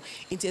di amount.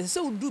 Enti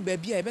say we do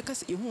baby e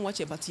because e hu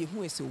watch but e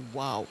hu say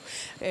wow.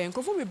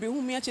 Nkofo me be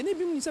hu me ache na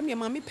bi mu say me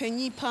mama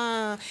panyi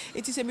pa.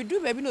 Enti say me do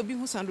baby no bi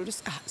hu Sandra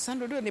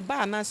Sandra do ne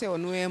ba na say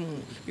ono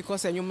emu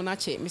because enyum na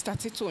che Mr.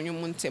 Tito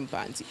enyum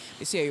ntempa anti.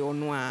 Me say you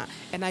ono a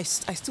and I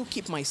still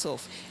keep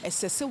myself.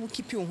 Say we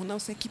keep you now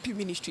say keep you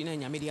ministry na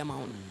nyame dia ma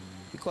ho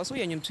because we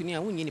enyum tuni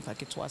a wonye ni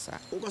packet to asa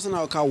because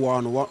na ka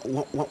one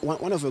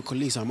of your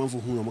colleagues am for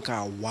hu no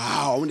ka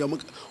wow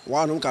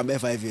wow no ka be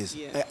 5 years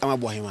am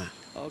abohima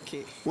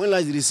okay when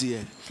last did this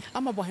year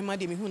am abohima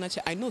de me hu na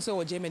che I know say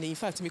we Germany in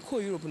fact me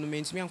call Europe no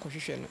me ntumi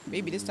ankohwehwe no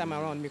maybe this time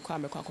around me call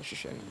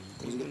akohwehwe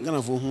no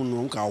Ghana for hu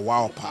no ka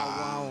wow pa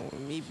wow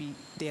maybe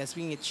there's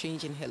been a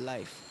change in her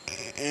life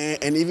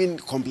and even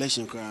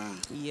complexion cry.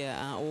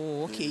 Yeah,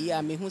 oh okay,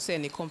 yeah, me who say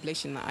any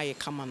complexion I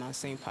come on and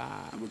saying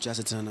pa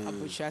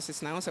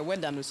abuchasitana now say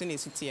weather no say na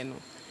city no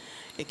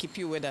e keep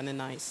you weather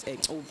nice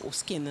or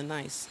skin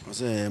nice. I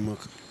say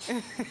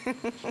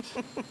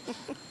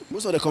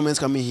most of the comments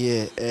coming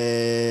here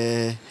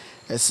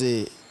I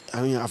say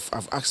I mean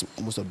I've asked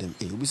most of them,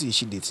 hey, we see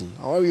she dating.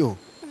 How are you?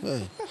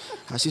 Hey,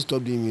 has she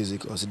stopped doing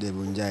music or they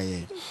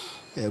bunjai?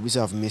 We say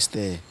I've missed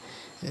her.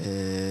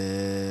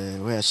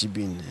 Where has she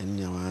been? And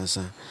your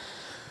answer.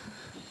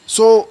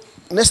 So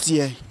next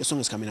year the song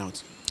is coming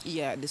out.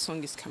 Yeah, the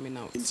song is coming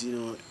out. And, you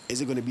know,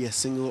 is it going to be a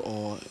single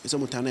or is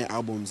it an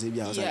album?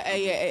 Yeah,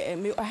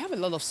 I have a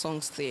lot of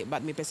songs there,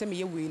 but me person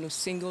me we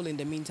single in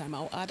the meantime.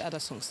 I'll add other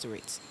songs to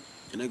it.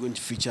 And I'm going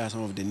to feature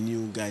some of the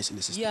new guys in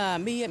the system. Yeah,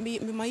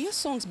 my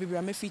songs baby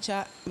I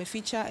feature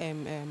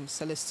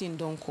Celestine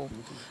Donko.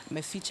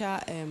 Me feature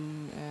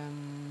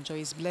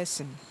Joyce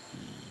Blessing.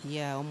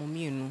 Yeah,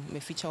 me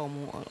feature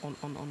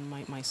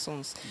on my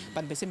songs.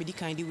 But be say me di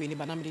kind way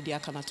but na me di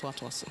aka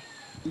to so.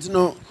 You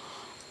know,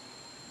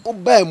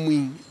 by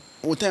me,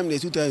 what time they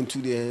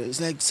 2002 there?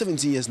 It's like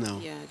 17 years now.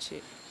 Yeah,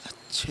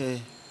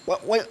 che.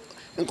 What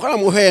and call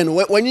am here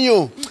no when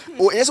you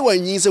oh yes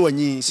when you say when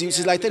you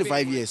she's like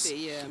 35 years.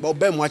 But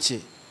by watch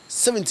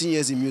 17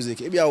 years in music.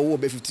 Maybe I will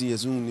be 15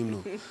 years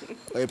no.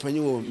 Or penny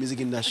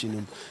music industry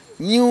no.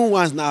 New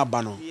ones now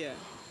bano. Yeah.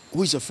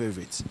 Who is your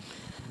favorite?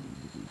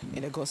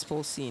 In the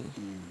gospel scene.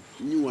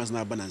 New ones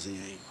now bano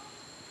say.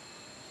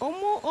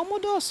 Omo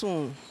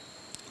dosun.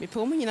 Me pe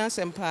omo nyina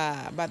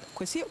sempa but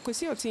kwesi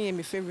otin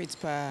my favorite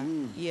pa.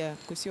 Yeah,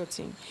 kwesi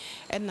otin.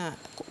 And na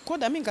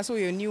koda me nka so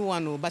your new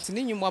one o but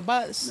ni nyum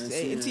aba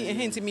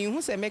enti me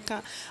hu se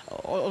meka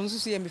onso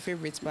so my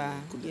favorite pa.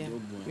 Yeah.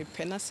 Me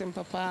pe na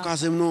sempa pa.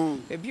 Kasem no.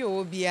 E bi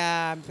o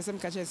bia person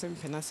ka che sem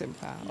pe na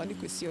sempa. Oni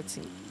kwesi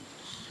otin.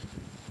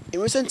 In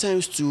recent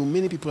times too,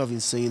 many people have been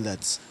saying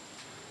that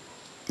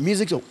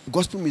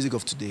gospel music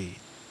of today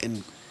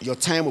and your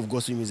time of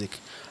gospel music,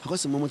 I got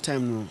some moment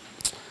time no.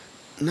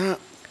 Now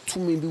too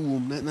many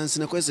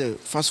people say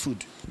fast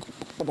food.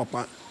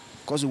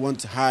 Because we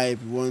want hype,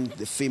 we want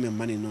the fame and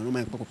money. No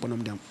matter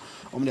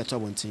on the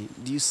top one thing.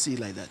 Do you see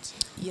like that?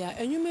 Yeah,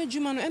 and you made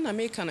Jumano and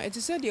American. It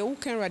is said the who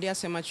can radia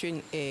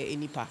semachi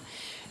enipa.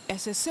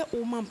 As I said,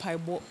 oh man,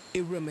 paibo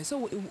a room.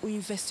 So we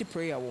invest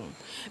prayer womb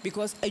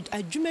because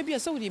I do maybe I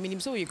saw the minimum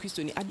so you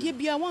Christian. I did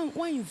be a one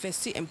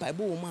invest in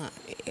paibo woman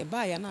a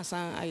buy an asa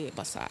I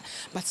basa,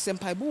 but some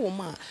paibo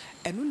woman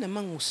and no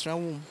man was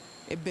round.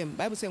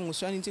 Bible say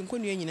ngosra nti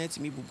nkonu nyina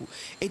timi bubu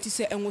enti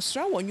se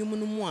ngosra wonwum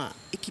no mu a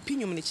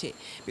ekipinwum ne che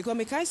because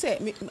me kai say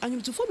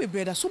anyumtufo be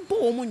brother so bo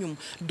omonyum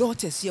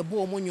daughters ye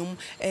bo omonyum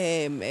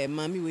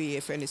mami we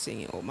friend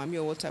saying o mami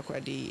o water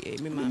krade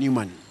me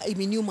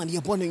Newman ye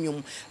bo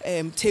nonyum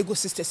Tego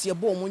sisters ye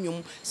bo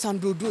omonyum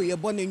Sandra Oduro ye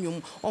bo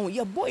nonyum on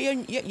ye bo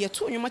ye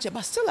to onwum ache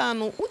but still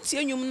ano uti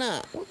onwum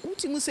na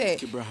uti mu say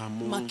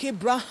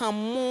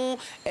Abraham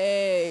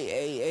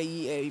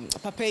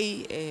papa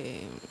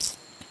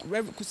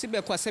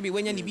kusibe kwa sebi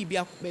wenya ni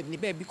bibia ni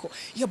be biko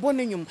ye bɔ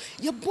n'enyum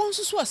ye bɔ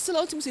nso so a still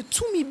ultimate say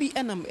to me bi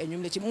enam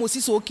enyum lechi mo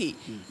si so okay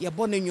ye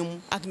bɔ n'enyum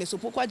Agnes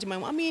Opoko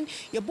agima I mean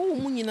ye bɔ wo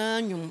mu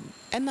nyina nyum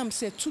enam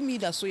say to me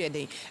that so ye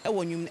den e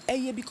wɔ nyum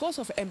eye because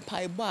of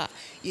empire bar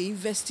ye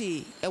invest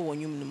e wɔ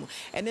nyum no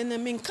and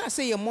then me nka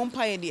say ye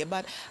empire there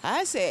but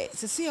I say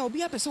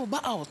obi apese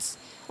ba out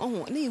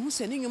oh na who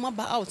say nyum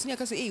ba out na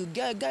ka say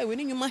guy we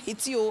nyum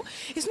hiti o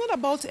it's not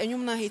about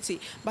enyum na hiti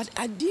but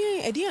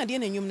ade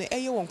na nyum na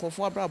eye wɔ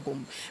nkofo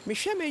abrabom me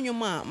hwɛ me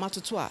nyum a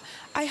matoto a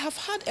I have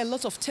had a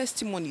lot of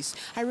testimonies.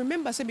 I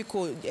remember say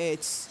because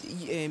it's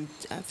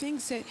I think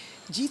say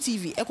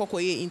GTV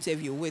ekwakoye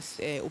interview with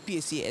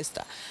OPSC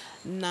Esther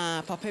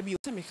na papa bi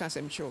o me ka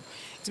sem show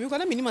ti me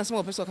kwada minimum asem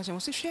o person ka che mo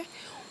se hwɛ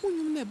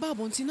onyum na ba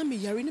bonti na me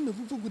yare na me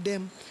bubugu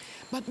dem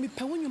but me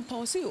pa wonyum pa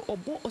o se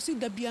obo o se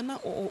dabia na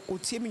o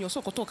tie me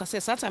nyoso koto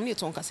cassette that time na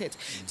ton cassette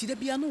ti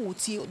dabia na o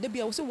tie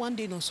dabia o se one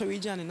day no sorry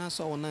jan na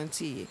so on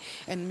nanti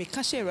and me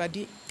ka share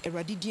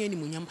eradi die ni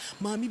munyam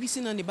ma mi bi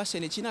si na ne ba hye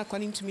na chi na akwa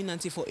ni ntumi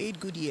nanti for 8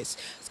 good years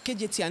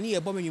kejeti ani e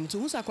bo menyum to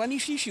hu sa akwa ni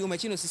hwihwi o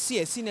machi no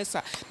si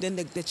sinesa then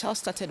the child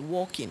started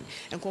walking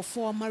and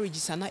for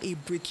marriages ana a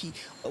breaky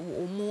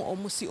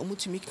omo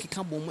tumi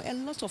kika bom a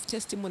lot of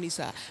testimonies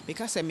are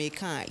because I make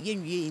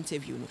yenwie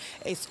interview no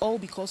it's all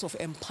because of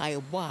empire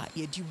bar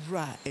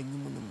yedibra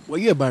enyum. Were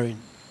you a barren?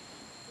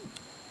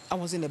 I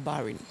was in a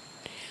barren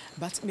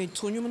but me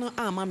tonyum no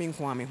ama me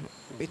nko ame ho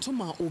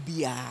betoma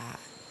obia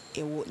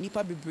ewo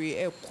nipa bebre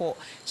ekọ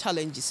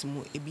challenges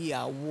mu ebi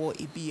awo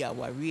ebi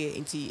aware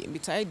enti me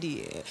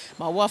tidy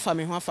ma wo afa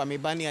me ho afa me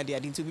ba ne ade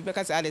enti obi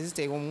beka say ade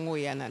sister wo ngo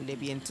ya na de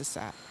bi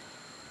entisa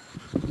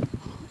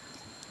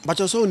But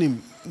also ni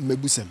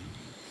mebusem.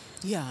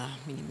 Yeah,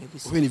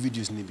 mebusem. When the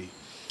videos ni be?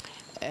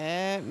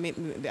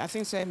 I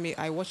think so.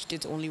 I watched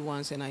it only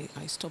once and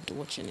I stopped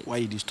watching it. Why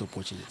did you stop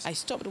watching it? I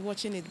stopped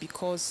watching it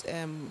because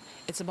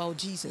it's about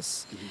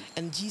Jesus,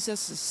 and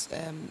Jesus is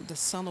the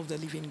Son of the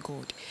Living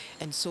God,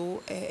 and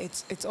so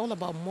it's all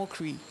about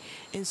mockery.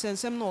 In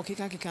sense, I'm not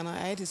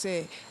I had to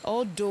say,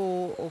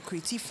 although or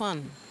creative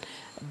fun.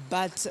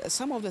 But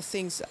some of the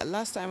things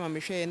last time I'm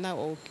sure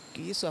now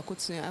yes I could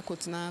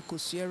na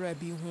kusiera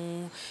bi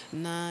ho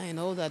na and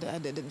all that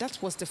that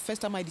was the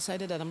first time I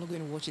decided that I'm not going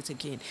to watch it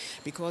again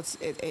because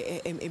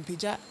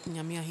empija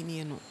nyame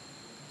ahini no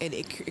and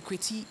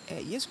equity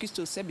yes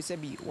Christo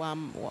sebi wa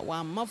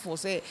mafo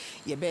say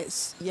ye be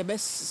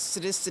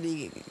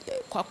sresre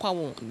kwakwa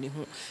won ne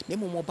ho na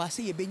mo ba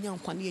say ye benya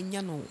nkwa na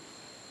enya no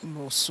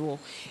so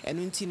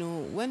and you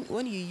know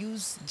when you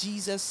use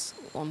Jesus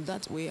on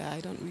that way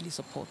I don't really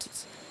support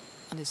it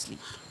honestly.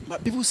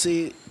 But people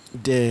say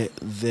the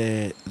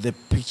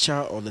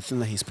picture or the thing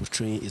that he's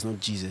portraying is not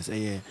Jesus.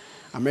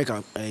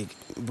 America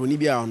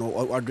Bonibia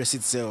or address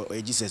itself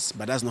Jesus,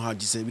 but that's not how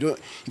Jesus. We don't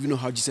even know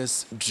how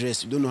Jesus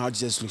dressed. We don't know how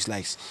Jesus looks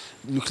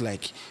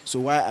like. So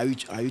why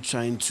are you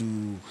trying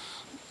to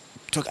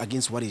talk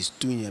against what he's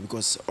doing here?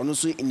 Because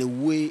honestly, in a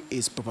way,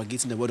 is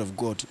propagating the word of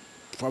God,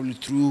 probably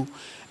through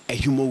a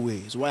human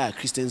way. So why are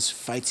Christians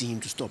fighting him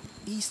to stop?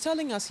 He's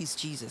telling us he's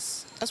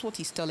Jesus. That's what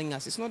he's telling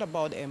us. It's not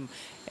about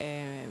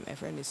a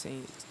friend is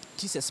saying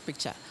Jesus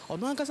picture. Or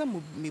no ankasa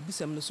maybe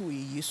some no so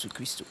Yesu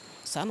Christo.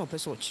 Sa no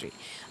person chire.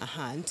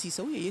 Aha, nti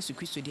so we Yesu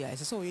Christo dia.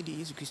 Say so we dey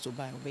Yesu Christo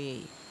by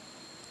obey.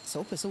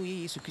 So person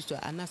we Yesu Christo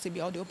ana say be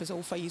all the person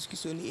we fa Yesu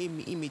Christo ni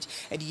image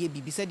e dey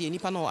bibi say the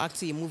nipa na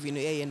act a movie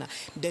no na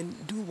then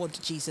do what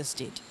Jesus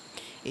did.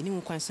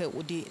 Anyone can say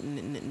odi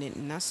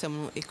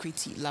nasem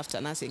equity laughter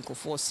na say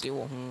nkofo sire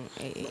wo ho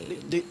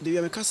they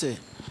make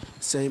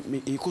say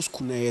me e ko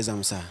school na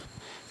exam sa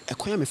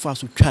ekoya me fa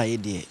so twa ye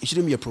de it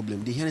shouldn't be a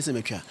problem they hear say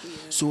me twa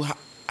so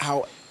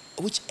how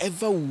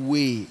whichever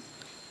way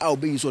I'll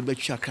be used to be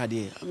twa kra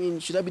there I mean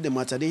should that be the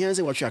matter they hear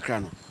say what twa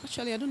kra no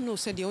actually I don't know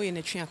said the oye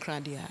na twa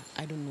kra there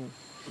I don't know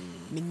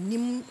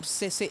minim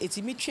say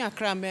eti me twa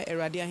kra me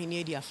erade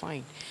ahene dia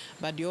fine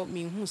but the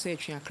me hu say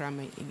twa kra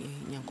me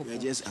nyankopon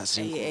just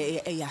asre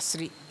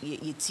yasre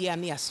yetia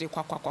na yasre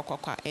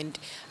kwa and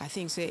I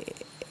think say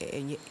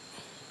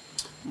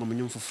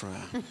mamenyum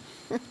fofora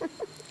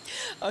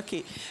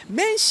okay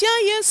mensia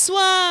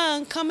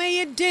yeswa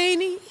kameye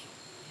deni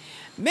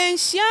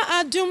mensia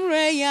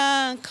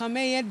adumreya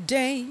kameye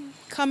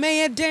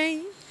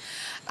den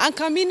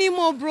ankamini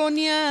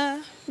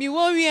mobronia mi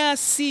warrior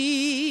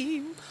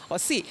si or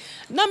see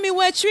na mi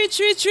we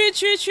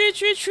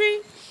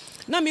tree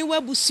na mi we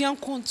busian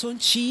konton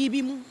chi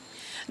bi mu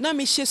na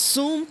mi hye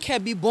sum ke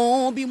bi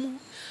bon bi mu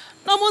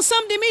na mo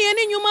sam de mi ye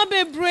ni nyuma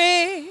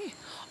bebre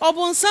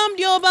obon sam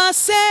de oba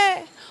se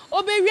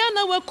obewia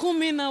na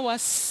wakumi na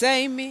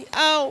wasai mi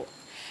aw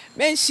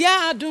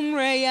menhia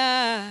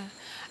adumreya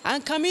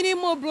ankamini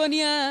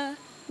mobronia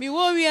mi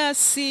warrior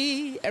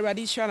si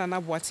eradi shana na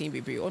boatin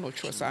bebre ono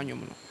tro sa anwom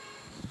no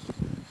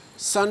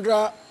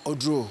Sandra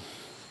Oduro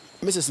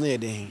Mrs.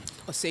 Nayede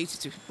Osei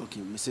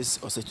okay Mrs.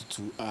 Osei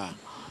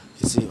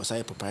you say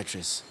Osei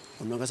proprietress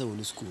no ga say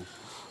school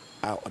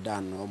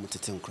oda no mo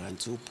tete nkra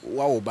nti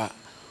wa wo ba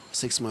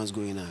 6 months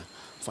going na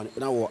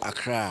now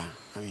Accra,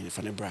 I mean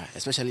Fanebra,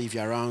 especially if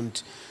you're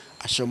around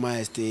Ashoma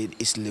Estate,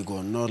 East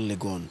Legon, North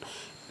Legon,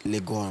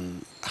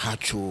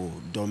 Hacho,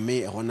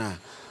 Dome, Hona,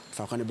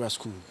 Fanebra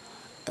School,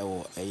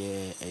 or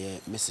a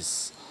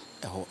Mrs.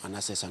 and I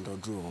say Sandra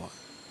Oduro.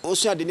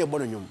 Also, I didn't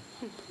born him.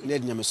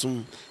 Ned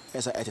Yamasum,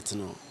 as I edited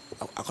no.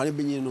 I can't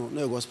be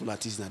no gospel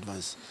artist in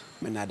advance.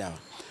 Menada.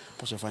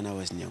 Post of final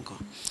was Nyanko.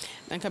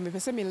 And can be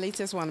the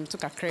latest one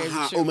took a crazy.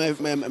 Oh,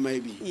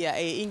 maybe. Yeah,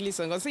 English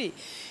song. See,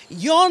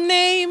 your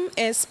name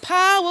is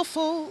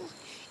powerful.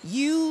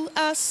 You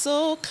are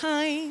so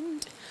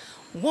kind.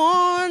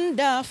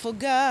 Wonderful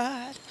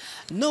God.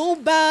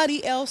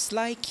 Nobody else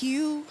like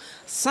you.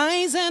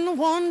 Signs and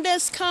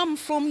wonders come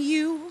from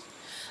you.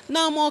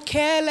 No more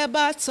Celeb,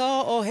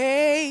 oh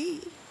hey.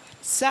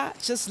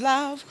 Such as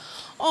love.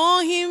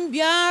 On him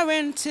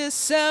guarantee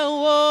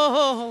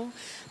so.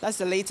 That's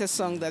the latest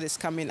song that is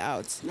coming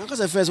out. Now, because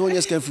the first one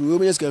just came through,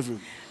 women just came through.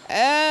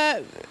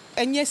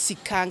 And yes, he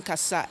can't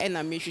kasa and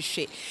I make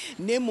sure.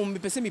 Name me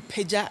person me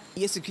peja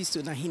yes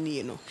Christo na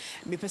hini no.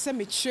 Me person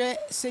me tre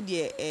said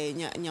ye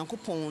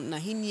nyankopon na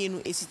hini no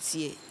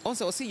esitie.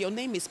 Also say your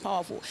name is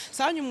powerful.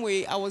 So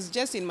way I was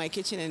just in my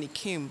kitchen and it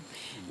came.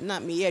 Na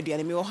me ye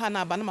aduane me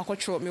ohana ba na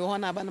makotro me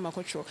ohana ba na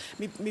makotro.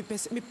 Me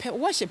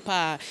worship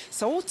pa.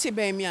 So what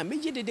be me a me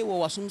ye dede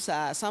wo wasum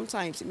sa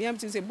sometimes me am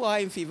think say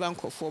boy in favor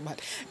nkofo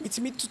but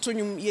me to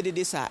nyum ye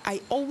dede sa I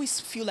always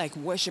feel like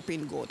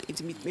worshiping God.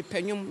 It me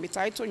penyum me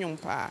title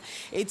nyum pa.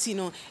 It's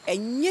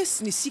and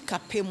yes, ni sika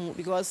pemu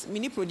because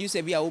mini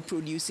producer be a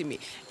produce me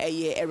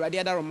a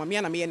radiada roma me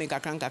na me ne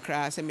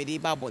kakra se me de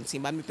ba bontin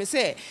but me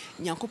pese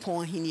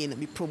nyankopon hini na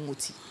me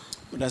promote.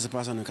 But that's the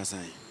person who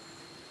kasai.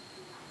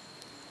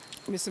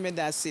 Mr.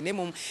 Medasi,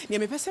 nemum, near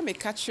me person me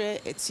catch a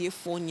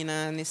tearful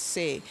nyina ne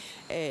say,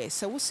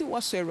 so we see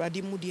what's a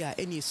radimudia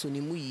any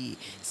sonimu,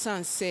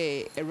 san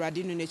say a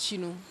radino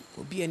nechino,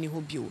 will be any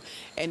hobio,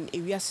 and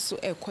if we are so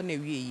a corner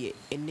ye,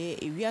 and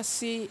if we are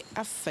say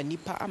a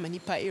fanipa, a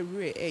manipa a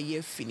rare a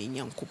year finning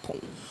young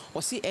coupon,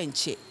 or see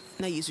enche,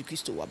 na Yesu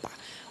Christo waba.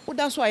 Oh,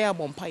 that's why I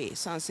bompire.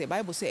 San say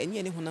Bible say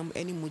any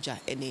muja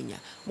enenya.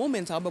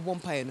 Moment I'll be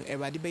bompire no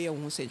eradibe ya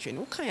 1 century.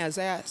 No can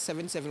Isaiah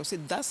 7:7 say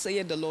thus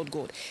saith the Lord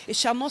God. It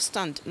shall not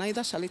stand,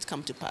 neither shall it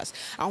come to pass.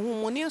 And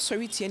when money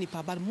sorry to any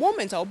pa, but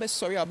moment I'll be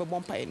sorry I'll be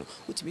bompire no.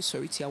 What be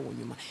sorry to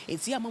wonyuma.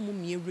 It's ya mamu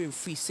me rain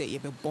free say ye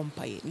be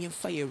bompire. Ni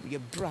fire ye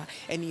bra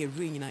and ye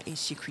rain na in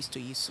she Christo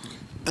Yesu.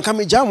 And can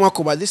me jam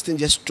wako but this thing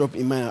just dropped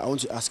in mind. I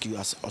want to ask you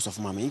as of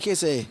mama. In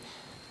case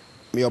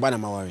me obana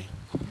mawari.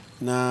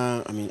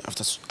 Now, I mean,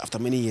 after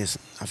many years,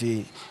 I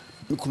feel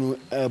we could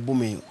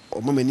boom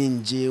or mama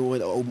ninja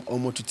or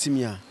more to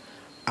Timia.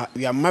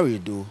 We are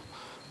married though,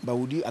 but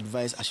would you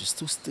advise I should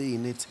still stay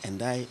in it and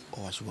die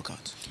or I should work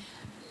out?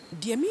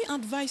 Dear me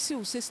advice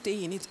you say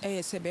stay in it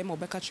ASBM or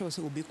back at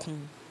will be cool.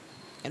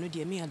 And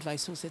dear me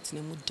advice you set in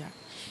a mood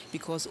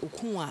because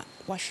Okua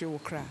wash your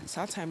cry.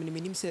 Sometime in the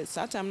minimum said,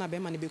 Sometime na be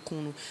man be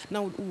cool.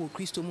 Now,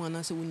 Christo mo and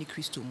answer winnie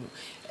Christo mo.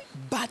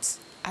 But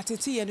at a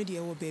tea and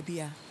dear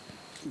baby.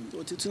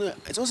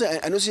 It's also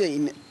I know see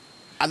in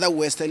other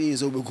Western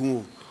is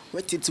obegun.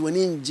 What it when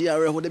in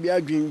GR what be a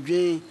dream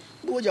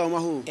boja ma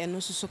ho eno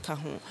so ka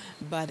ho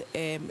but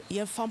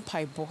ye fam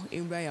pipe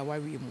in where ya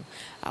worry mu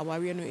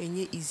aware no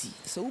enye easy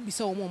so we be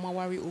say omo ma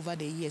worry over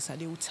the years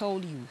they will tell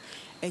you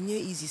enye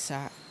easy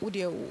sir wo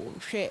de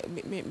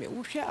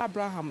hwe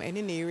Abraham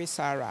ene na ere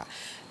Sarah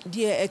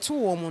de eto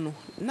wo mo no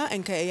na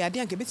enka e ade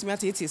anka betimi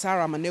ate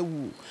Sarah ma na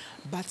wu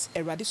but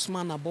erade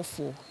suma na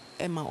bofo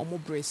ema omo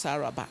bre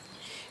Sarah ba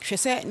hwe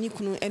se ni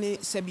kunu ene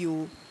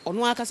sabio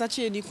ono akasa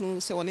che ni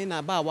kunu se one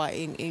na ba wa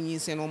enyin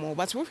se no mo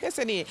but we hwe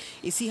se ne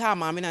esi ha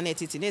ma me na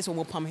netiti ne se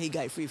omo pam he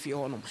guy free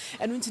honom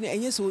eno ntine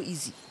enye so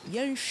easy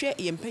yen hwe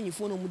ye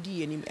mpanyifo no mu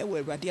di yenim e wa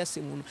awurade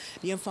asemu no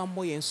yen fa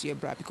mbo yen so ye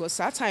bra because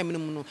that time no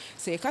mu no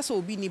se kasa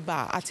obi ni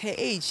ba at her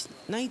age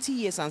 90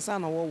 years and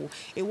sana wo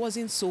it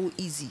wasn't so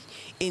easy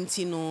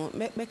enti no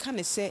me ka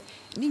ne se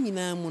ni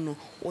nyina mu no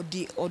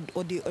odi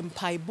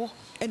empaibo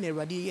e na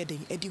awurade ye den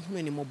edi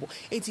hunu ne mobo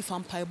enti fa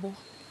empaibo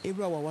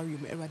Ebra wa worry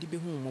me erade be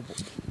hu mobo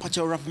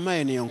pacha rap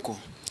my ne yonko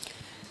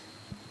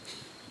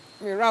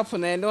me rap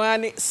na no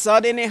ani so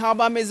de ne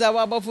haba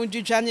mezawa bofu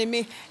twitwane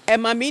me e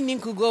ma me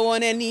ninku go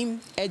on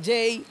anim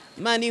ejay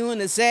mani hu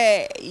na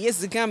say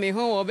yes come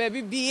hu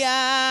baby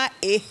bia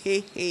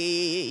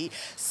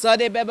so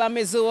de beba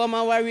mezo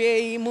ma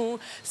worry mu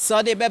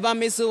so de beba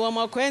mezo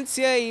ma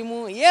kwentie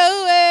mu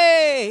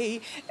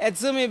yewe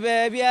etumi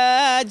baby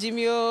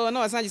Jimmy no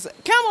asanji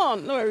come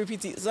on no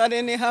repeat it so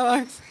de ne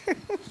how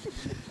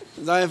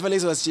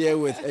Felix was here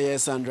with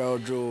Sandra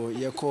Oduro.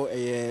 You call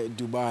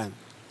Dubai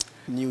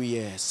New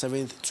Year,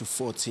 7th to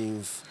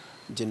 14th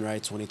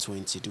January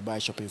 2020,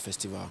 Dubai Shopping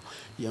Festival.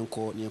 You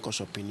call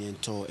shopping in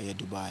tour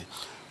Dubai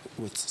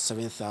with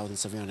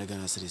 7,700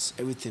 Ghana cedis.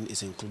 Everything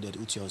is included.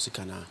 Uti also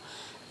kana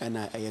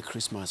and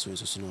Christmas when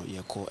so no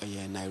you call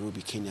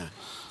Nairobi, Kenya.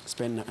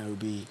 Spend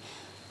Nairobi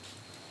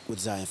with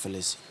Zion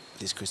Felix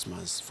this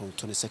Christmas from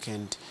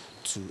 22nd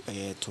to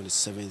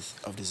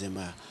 27th of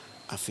December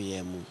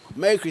afiyemu.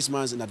 Merry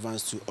Christmas in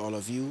advance to all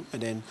of you.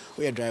 And then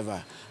we are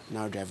driver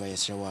now driver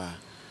yesrewa.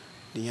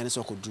 The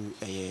Yanis could do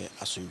a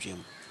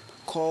assumption.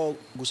 Call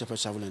Good Shepherd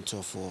Travel and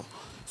Tour for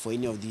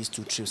any of these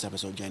 2 trips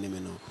episode joining me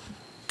now.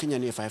 Kenya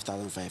near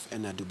 5,005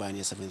 and Dubai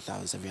near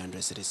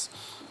 7,700 cities.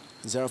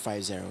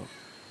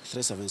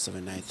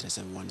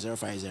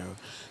 050-3779-371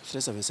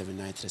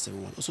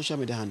 050-3779-371. Social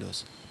media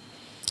handles.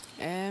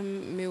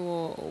 Me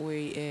wo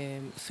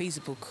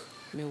Facebook,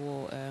 me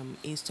wo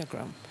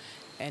Instagram,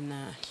 and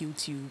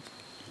YouTube.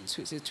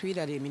 So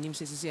Twitter, the name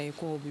says I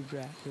call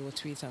Bibra. Me wo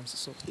Twitter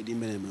so.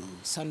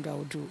 Sandra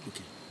Oduro.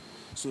 Okay.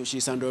 So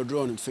she's Sandra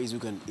Oduro on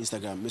Facebook and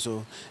Instagram.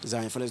 So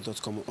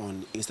ZionFelix.com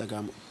on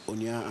Instagram,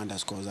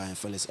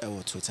 Onia_ZionFelix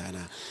or Twitter and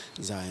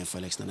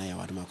ZionFelix Nana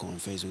Wadumako on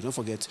Facebook. Don't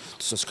forget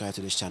to subscribe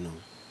to this channel.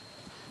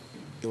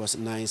 It was a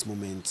nice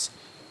moment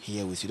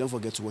here with you. Don't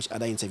forget to watch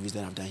other interviews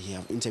that I've done here.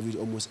 I've interviewed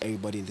almost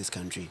everybody in this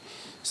country.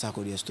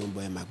 Sarkodie,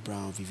 Stoneboy, Mac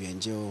Brown, Vivian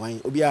Joe,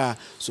 Obia.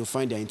 So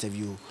find their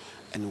interview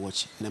and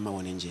watch number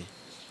 1 NJ.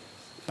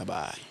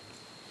 Bye-bye.